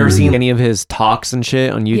know? Have you ever seen any of his talks and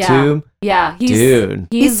shit on YouTube? Yeah, Dude.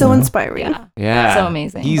 He's so inspiring. Yeah, Yeah. so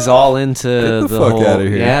amazing. He's all into Get the the fuck whole. outta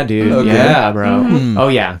here. Yeah, dude. Okay. Yeah, bro. Mhm. Oh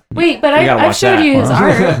yeah. Wait, but We gotta I watch showed that. you his Wow.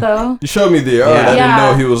 art though. You showed me the art. Yeah. I didn't Yeah.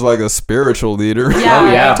 know he was like a spiritual leader. Yeah,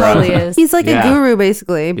 Oh, yeah, it bro. totally is. He's like Yeah. a guru,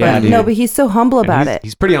 basically. But Yeah, dude. no, but he's so humble And about he's, it.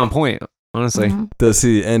 He's pretty on point, honestly. Mhm. Does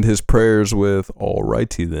he end his prayers with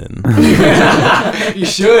 "Alrighty then"? You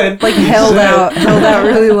should. Like held out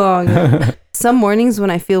really long. Some mornings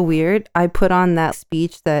when I feel weird, I put on that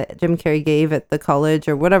speech that Jim Carrey gave at the college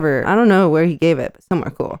or whatever. I don't know where he gave it, but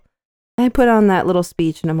somewhere cool. And I put on that little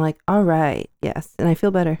speech and I'm like, all right, yes. And I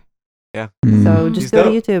feel better. Mm. So He's just go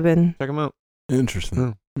dope. to YouTube and Check him out.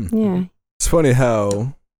 Interesting. yeah. It's funny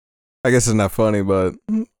how, I guess it's not funny, but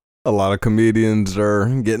a lot of comedians are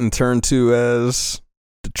getting turned to as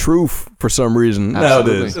the truth for some reason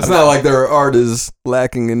Absolutely. nowadays. It's not like their art is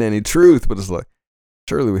lacking in any truth, but it's like,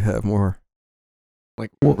 surely we have more. Like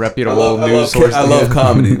reputable news I sources. love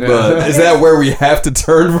comedy, Yeah. but is that where we have to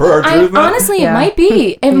turn for our truth? now? Honestly, Yeah. it might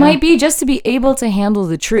be. It Yeah. might be just to be able to handle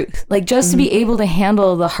the truth, like just to Mm-hmm. be able to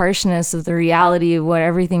handle the harshness of the reality of what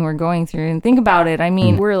everything we're going through. And think about it. I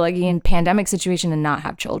mean, we're like in pandemic situation and not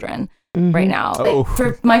have children right now. Oh. Like,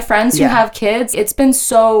 for my friends who Yeah. have kids, it's been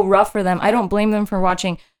so rough for them. I don't blame them for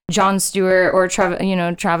watching Jon Stewart or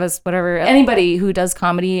Travis, whatever, anybody who does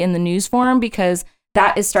comedy in the news form, because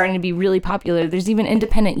that is starting to be really popular. There's even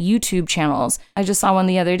independent YouTube channels. I just saw one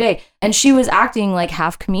the other day, and she was acting like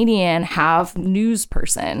half comedian, half news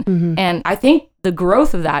person. Mm-hmm. And I think the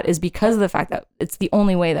growth of that is because of the fact that it's the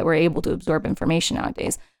only way that we're able to absorb information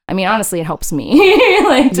nowadays. I mean, honestly, it helps me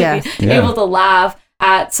like to Yes. be able to laugh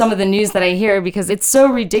at some of the news that I hear, because it's so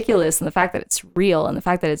ridiculous, and the fact that it's real and the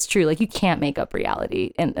fact that it's true. Like, you can't make up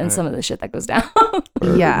reality and some of the shit that goes down.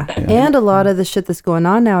 Yeah. And a lot of the shit that's going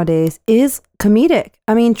on nowadays is comedic.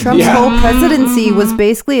 I mean, Trump's Yeah. whole presidency was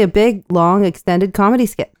basically a big, long, extended comedy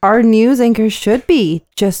skit. Our news anchors should be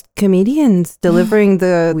just comedians delivering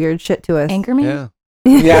the weird shit to us. Anchorman? Yeah.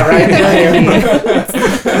 Yeah, right.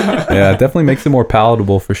 Yeah, it definitely makes it more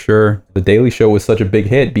palatable for sure. The Daily Show was such a big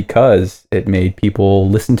hit because it made people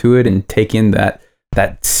listen to it and take in that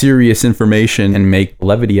serious information and make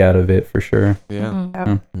levity out of it for sure. Yeah.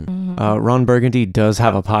 Mhm. Ron Burgundy does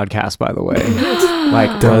have a podcast, by the way. Like,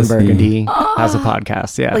 Ron Does he? Burgundy has a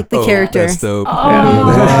podcast. Yeah. Like the character. That's dope. Oh,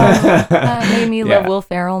 Yeah. that made me Yeah. love Will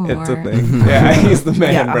Ferrell more. It's a thing. Yeah, he's the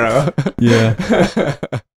man, Yeah. bro. Yeah.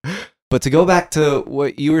 But to go back to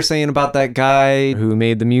what you were saying about that guy who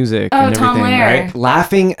made the music Oh, and Tom everything, Lehrer. right?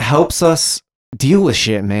 Laughing helps us deal with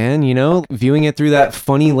shit, man. You know, viewing it through that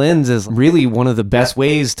funny lens is really one of the best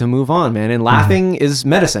ways to move on, man. And laughing is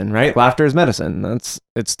medicine, right? Laughter is medicine.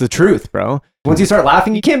 It's the truth, bro. Once you start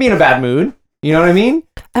laughing, you can't be in a bad mood. You know what I mean?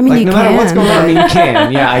 I mean, Like, you no can. matter what's going on, I mean, you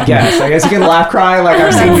can. Yeah, I guess you can laugh, cry, like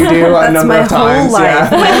I've seen you do a That's number my of times. whole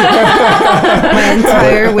life. Yeah. My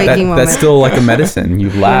entire waking moment. That's still like a medicine.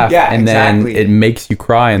 You laugh Yeah, and exactly. then it makes you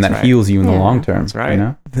cry and that That's right. heals you in the Yeah. long term. That's right. You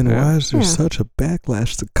know? Then Yeah. why is there Yeah. such a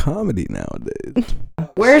backlash to comedy nowadays?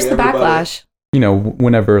 Where's the Everybody- backlash? You know,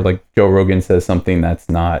 whenever like Joe Rogan says something that's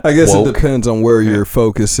not I guess woke, it depends on where your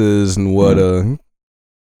focus is and what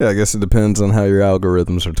yeah, I guess it depends on how your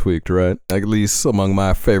algorithms are tweaked, right? At least among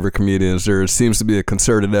my favorite comedians, there seems to be a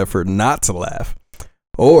concerted effort not to laugh.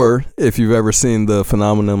 Or if you've ever seen the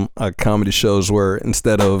phenomenon of comedy shows where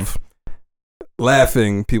instead of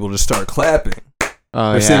laughing, people just start clapping.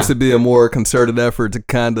 Oh, There seems to be a more concerted effort to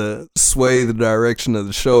kind of sway the direction of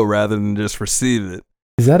the show rather than just receive it.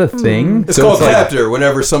 is that a thing? It's So called like- laughter.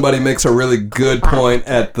 Whenever somebody makes a really good point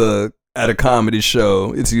at a comedy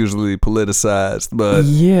show, it's usually politicized, but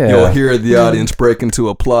yeah, you'll hear the audience break into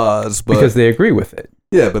applause. But because they agree with it.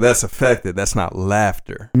 yeah, but that's affected. That's not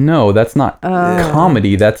laughter. No, that's not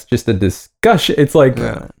comedy. That's just a discussion. It's like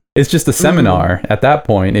it's just a seminar at that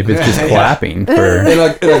point. If it's just Yeah. clapping for And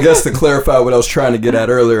I guess to clarify what I was trying to get at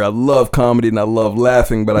earlier, I love comedy and I love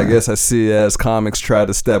laughing, but I guess I see as comics try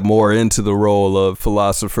to step more into the role of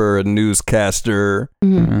philosopher and newscaster,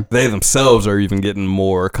 they themselves are even getting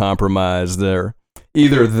more compromised there.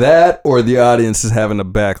 Either that or the audience is having a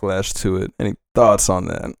backlash to it. Any thoughts on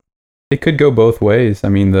that? it could go both ways. I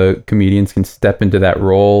mean, the comedians can step into that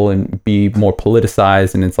role and be more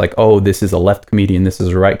politicized, and it's like, oh, this is a left comedian, this is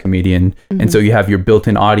a right comedian, and so you have your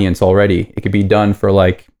built-in audience already. It could be done for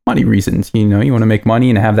like money reasons. You know, you want to make money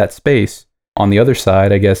and have that space. On the other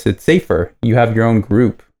side, I guess it's safer. You have your own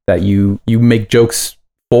group that you make jokes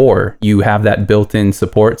for. You have that built-in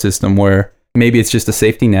support system where maybe it's just a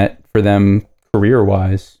safety net for them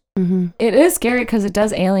career-wise. It is scary because it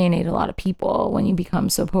does alienate a lot of people when you become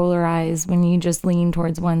so polarized, when you just lean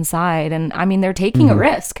towards one side. And I mean, they're taking a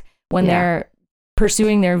risk when they're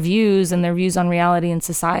pursuing their views and their views on reality and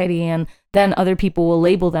society, and then other people will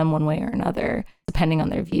label them one way or another depending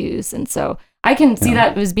on their views. And so I can see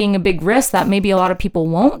that as being a big risk that maybe a lot of people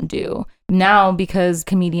won't do now because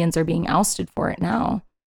comedians are being ousted for it now.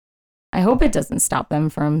 I hope it doesn't stop them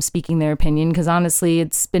from speaking their opinion, because honestly,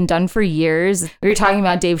 it's been done for years. We were talking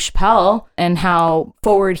about Dave Chappelle and how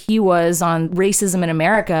forward he was on racism in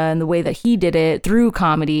America and the way that he did it through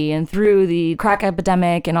comedy and through the crack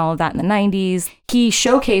epidemic and all of that in the 90s. He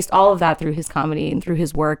showcased all of that through his comedy and through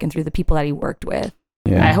his work and through the people that he worked with.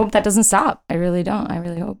 Yeah. I hope that doesn't stop. I really don't. I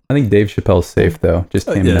really hope. I think Dave Chappelle's safe though. Just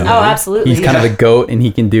him. Oh, absolutely. He's kind of the GOAT, and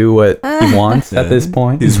he can do what he wants at this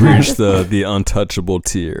point. He's reached the untouchable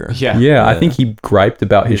tier. Yeah. I think he griped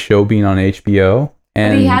about his show being on HBO,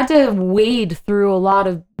 and but he had to wade through a lot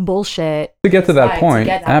of bullshit to get to that point.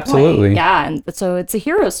 Absolutely. Point. Yeah, and so it's a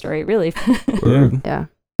hero story, really. Yeah.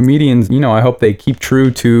 Comedians, I hope they keep true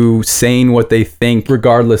to saying what they think,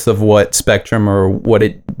 regardless of what spectrum or what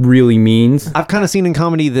it really means. I've kind of seen in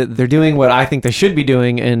comedy that they're doing what I think they should be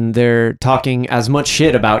doing, and they're talking as much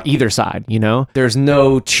shit about either side, There's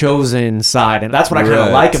no chosen side, and that's what I kind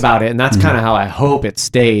of like about it, and that's kind of how I hope it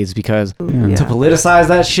stays, because to politicize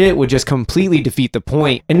that shit would just completely defeat the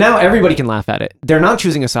point. And now everybody can laugh at it. They're not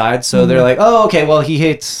choosing a side, so they're like, oh, okay, well, he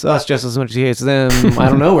hates us just as much as he hates them. I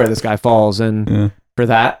don't know where this guy falls, and... For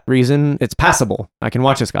that reason, it's passable. I can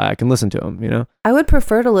watch this guy. I can listen to him, I would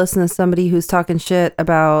prefer to listen to somebody who's talking shit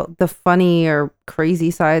about the funny or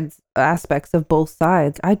crazy aspects of both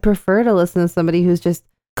sides. I'd prefer to listen to somebody who's just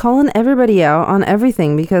calling everybody out on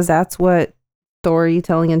everything, because that's what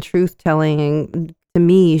storytelling and truth telling to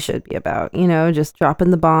me should be about. Just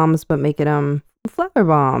dropping the bombs, but making them flower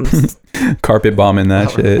bombs. Carpet bombing that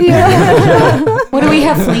shit. Yeah. What do we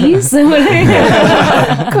have, fleas?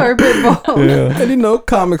 Carpet bomb. Yeah. And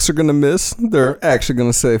comics are gonna miss. They're actually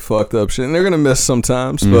gonna say fucked up shit, and they're gonna miss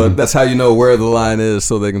sometimes. But that's how you know where the line is,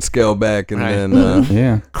 so they can scale back and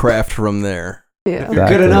then craft from there. Yeah. If you're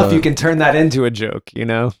good enough, you can turn that into a joke.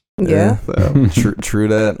 Yeah. So, true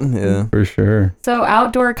that. Yeah. For sure. So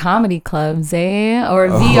outdoor comedy clubs, or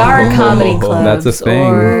VR comedy clubs. That's a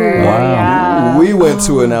thing. Wow. We went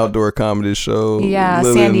to an outdoor comedy show. Yeah,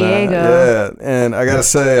 Lilly San Diego. Yeah, and I gotta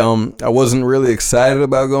say, I wasn't really excited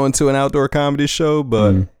about going to an outdoor comedy show,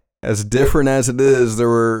 but as different as it is, there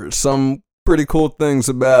were some pretty cool things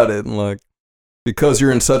about it. And because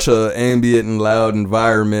you're in such a ambient and loud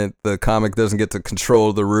environment, the comic doesn't get to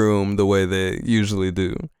control the room the way they usually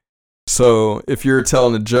do. So if you're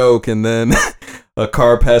telling a joke and then a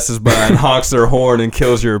car passes by and honks their horn and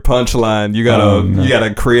kills your punchline, you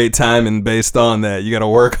gotta create timing based on that. You gotta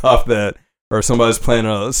work off that. Or somebody's playing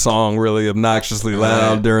a song really obnoxiously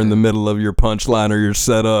loud during the middle of your punchline or your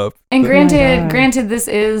setup. And granted, this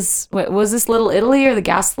is was this Little Italy or the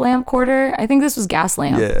Gas Lamp Quarter? I think this was Gas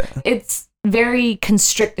Lamp. Yeah. It's very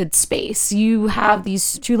constricted space. You have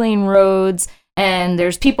these 2-lane roads, and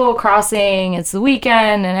there's people crossing. It's the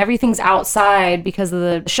weekend, and everything's outside because of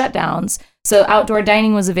the shutdowns. So outdoor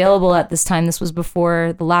dining was available at this time. This was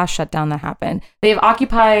before the last shutdown that happened. They've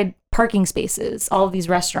occupied parking spaces, all of these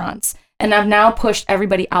restaurants, and I've now pushed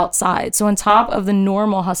everybody outside. So on top of the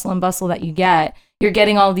normal hustle and bustle that you're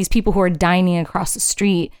getting all of these people who are dining across the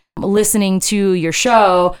street, listening to your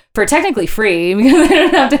show for technically free because they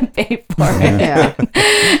don't have to pay for it. Yeah.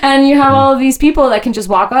 And you have all of these people that can just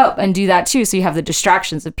walk up and do that too. So you have the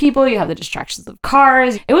distractions of people, you have the distractions of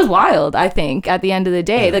cars. It was wild, I think, at the end of the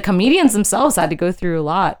day. The comedians themselves had to go through a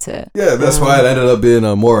lot to... Yeah, that's why it ended up being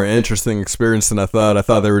a more interesting experience than I thought. I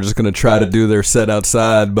thought they were just going to try to do their set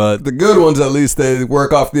outside, but the good ones, at least, they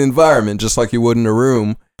work off the environment just like you would in a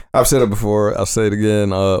room. I've said it before, I'll say it again.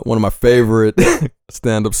 One of my favorite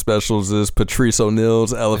stand-up specials is Patrice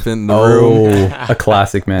O'Neal's Elephant in the Room. A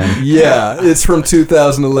classic, man. Yeah, it's from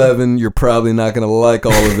 2011. You're probably not going to like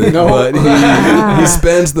all of it, but he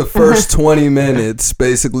spends the first 20 minutes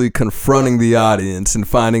basically confronting the audience and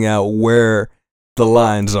finding out where the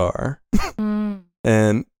lines are.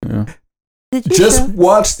 And... Yeah. I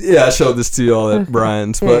showed this to y'all at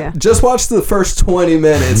Brian's, but just watch the first 20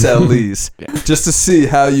 minutes at least, just to see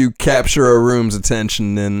how you capture a room's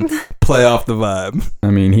attention and play off the vibe.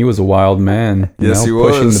 I mean, he was a wild man. He was.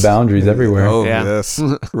 Pushing the boundaries everywhere. Oh, yes.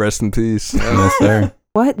 Rest in peace. Yes, sir.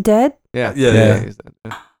 What, dead? Yeah.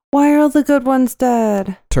 Why are all the good ones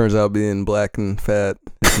dead? Turns out being black and fat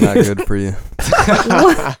is Not good for you.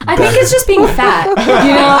 I think it's just being fat.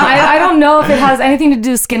 You know, I don't know if it has anything to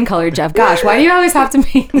do with skin color, Jeff. Gosh, why do you always have to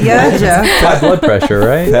make Yeah, Jeff. High blood pressure,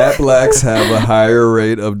 right? Fat blacks have a higher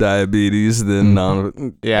rate of diabetes than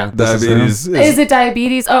non. Yeah. Diabetes Is it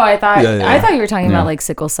diabetes? Oh, I thought Yeah. I thought you were talking Yeah. about like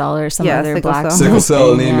sickle cell or some other sickle black cell. sickle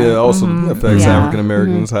cell anemia Yeah. also affects Yeah. African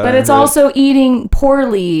Americans. But it's also eating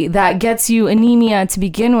poorly that gets you anemia to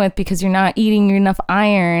begin with because you're not eating enough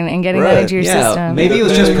iron and getting that Right. into your Yeah, system. maybe it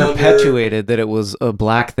was just Depending on perpetuated that it was a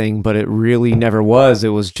black thing, but it really never was. It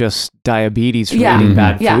was just diabetes from Yeah. eating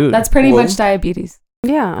bad Yeah, food. that's pretty Well- much diabetes.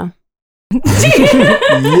 Yeah.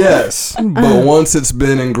 Yes, but once it's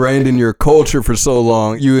been ingrained in your culture for so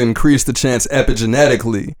long, you increase the chance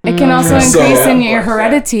epigenetically. It can also So- increase in your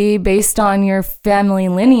heredity based on your family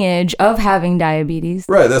lineage of having diabetes.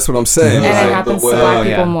 Right, that's what I'm saying. And It's it like happens the to way- black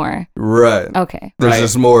people yeah. more. Right. Okay. There's Right.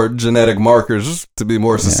 just more genetic markers to be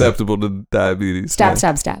more susceptible to diabetes. Stab, Yeah.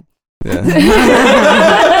 stab, stab. Yeah.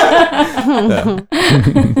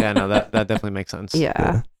 Yeah, no, that definitely makes sense.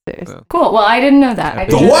 Yeah. Seriously. Cool. Well, I didn't know that. I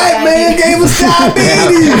The didn't know white man diabetes- gave us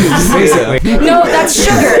diabetes. Basically. No, that's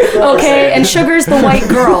sugar. Okay, and sugar's the white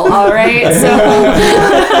girl. All right. So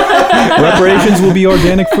Reparations will be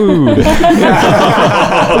organic food.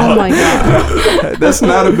 Oh my God. That's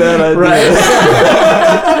not a bad idea.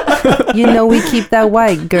 You know we keep that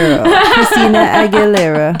white girl, Christina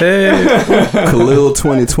Aguilera. Hey, Kahlil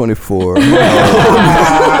 2024.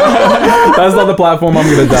 that's not the platform I'm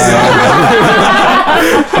gonna die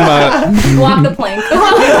on. walk the plank.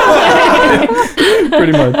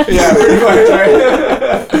 Pretty much. Yeah, pretty much. Right?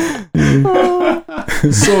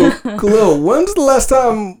 So, Kahlil, when's the last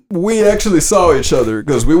time we actually saw each other?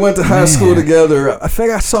 Because we went to high school together. I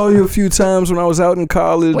think I saw you a few times when I was out in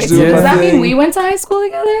college. Wait, doing does my that mean thing. we went to high school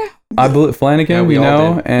together? I believe Flanagan, Yeah, we you all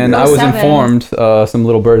know, did. and No, I was 7. informed. Some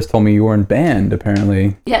little birds told me you were in band.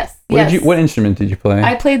 Apparently, Yes. What instrument did you play?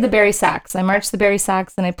 I played the Barry sax. I marched the Barry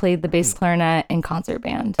sax, and I played the bass clarinet in concert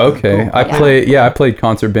band. Okay, I played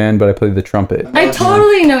concert band, but I played the trumpet. I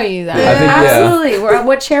totally know you then. I think, yeah. Absolutely.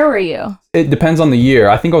 What chair were you? It depends on the year.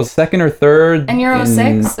 I think I was second or third. And you're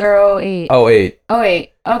 06 or 08? 08.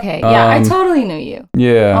 08. Okay. Yeah, I totally knew you.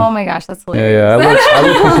 Yeah. Oh my gosh, that's hilarious. Yeah. I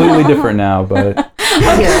look completely different now, but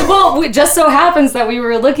Yeah. Well, it just so happens that we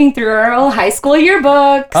were looking through our old high school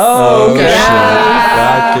yearbooks. oh, okay.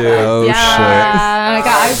 Yeah. Got you. Oh, shit.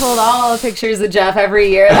 I pulled all the pictures of Jeff every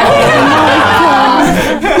year.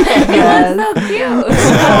 Yes. So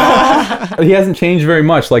cute. He hasn't changed very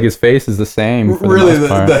much. Like his face is the same. For Really, the most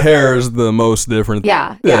part. the hair is the most different.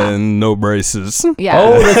 Yeah. And no braces. Yeah.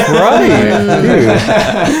 Oh, that's right.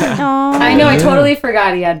 Dude, Aw. I know. I totally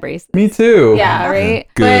forgot he had braces. me too. Yeah, right.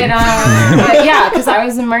 Good. But yeah, because I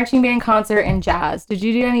was in marching band, concert, and jazz. Did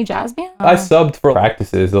you do any jazz band? I subbed for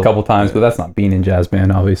practices a couple times, but that's not being in jazz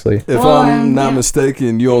band, obviously. If Well, I'm not yeah.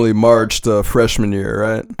 mistaken, you only marched freshman year,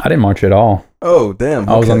 right? I didn't march at all. Oh, damn.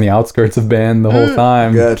 I was on the outskirts of band the whole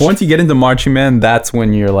time. Gotcha. Once you get into marching band, that's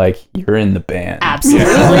when you're in the band. Absolutely.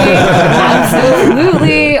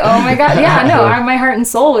 Absolutely. Oh my God. Yeah, no, my heart and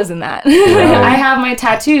soul was in that. I have my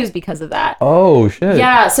tattoos because of that. Oh shit.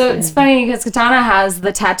 Yeah, so it's funny because Katana has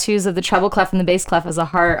the tattoos of the treble clef and the bass clef as a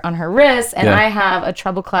heart on her wrist, and Yeah. I have a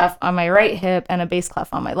treble clef on my right hip and a bass clef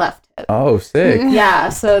on my left hip. Oh, sick. Yeah,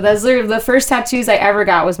 so those are the first tattoos I ever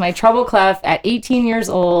got was my treble clef at 18 years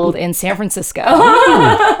old in San Francisco.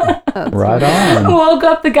 Right on. Woke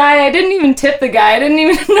up the guy. I didn't even tip the guy. I didn't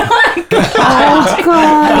even know. Oh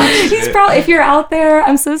God. He's probably, if you're out there,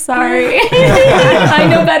 I'm so sorry. I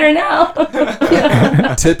know better now.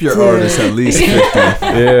 Tip your artist at least 50.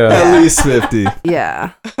 Yeah. At least 50.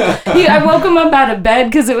 Yeah. I woke him up out of bed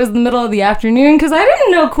because it was the middle of the afternoon because I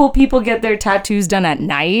didn't know cool people get their tattoos done at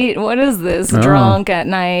night. What is this? Oh. Drunk at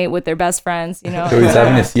night with their best friends, you know? So he's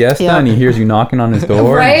having a siesta Yeah. and he hears you knocking on his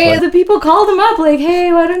door. Right? and it's The people called him up like,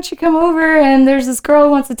 hey, why don't you come over? And there's this girl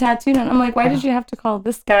who wants a tattoo. And I'm like, why did you have to call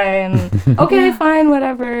this guy? And okay, fine,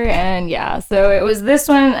 whatever. And yeah, so it was this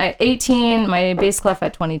one at 18, my bass clef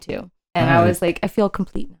at 22. And I was like, I feel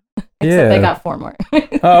complete now. Except I Yeah. got 4 more.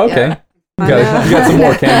 Oh, okay. You got some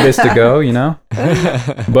more canvas to go, you know?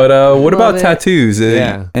 But what about Love it. tattoos?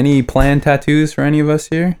 Yeah. Any planned tattoos for any of us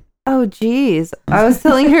here? Oh geez, I was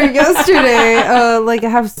telling her yesterday. Like I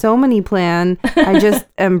have so many planned. I just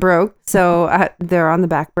am broke, so they're on the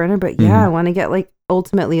back burner. But yeah, I want to get like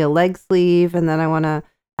ultimately a leg sleeve, and then I want to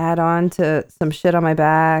add on to some shit on my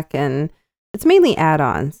back, and it's mainly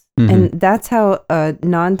add-ons. And that's how a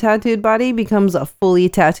non-tattooed body becomes a fully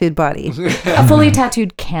tattooed body. A fully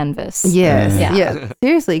tattooed canvas. Yes, Yeah. yeah.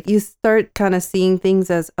 Seriously, you start kind of seeing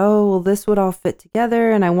things as, oh, well, this would all fit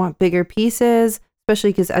together, and I want bigger pieces.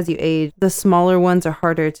 especially because as you age, the smaller ones are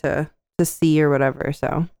harder to see or whatever.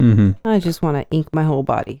 So I just want to ink my whole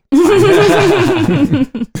body. So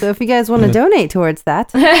if you guys want to donate towards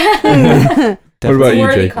that. What about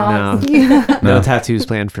you, Jake? No tattoos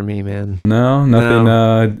planned for me, man. No,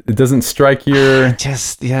 nothing. It doesn't strike your. It's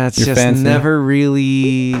just fancy? never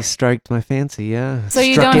really striked my fancy. Yeah. So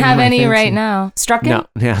you Struck don't in have my any fancy. right now? Struck in? No,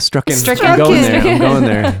 yeah, struck in. Struck I'm in. going there. I'm going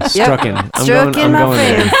there. Yep. Struck in. I'm Struck going. in I'm my going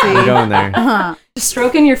there. fancy. I'm going there.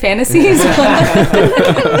 Stroking your fantasies?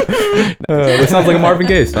 That sounds like a Marvin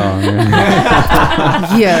Gaye song.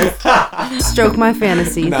 Yes. Stroke my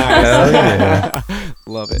fantasies. Hell yeah.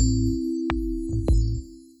 Love it.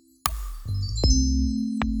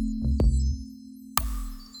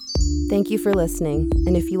 Thank you for listening.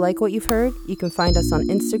 And if you like what you've heard, you can find us on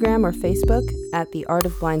Instagram or Facebook at The Art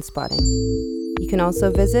of Blindspotting. You can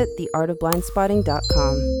also visit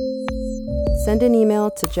theartofblindspotting.com. Send an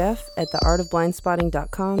email to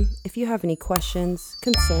jeff@theartofblindspotting.com if you have any questions,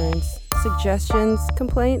 concerns, suggestions,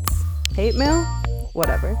 complaints, hate mail,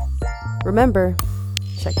 whatever. Remember,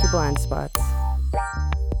 check your blind spots.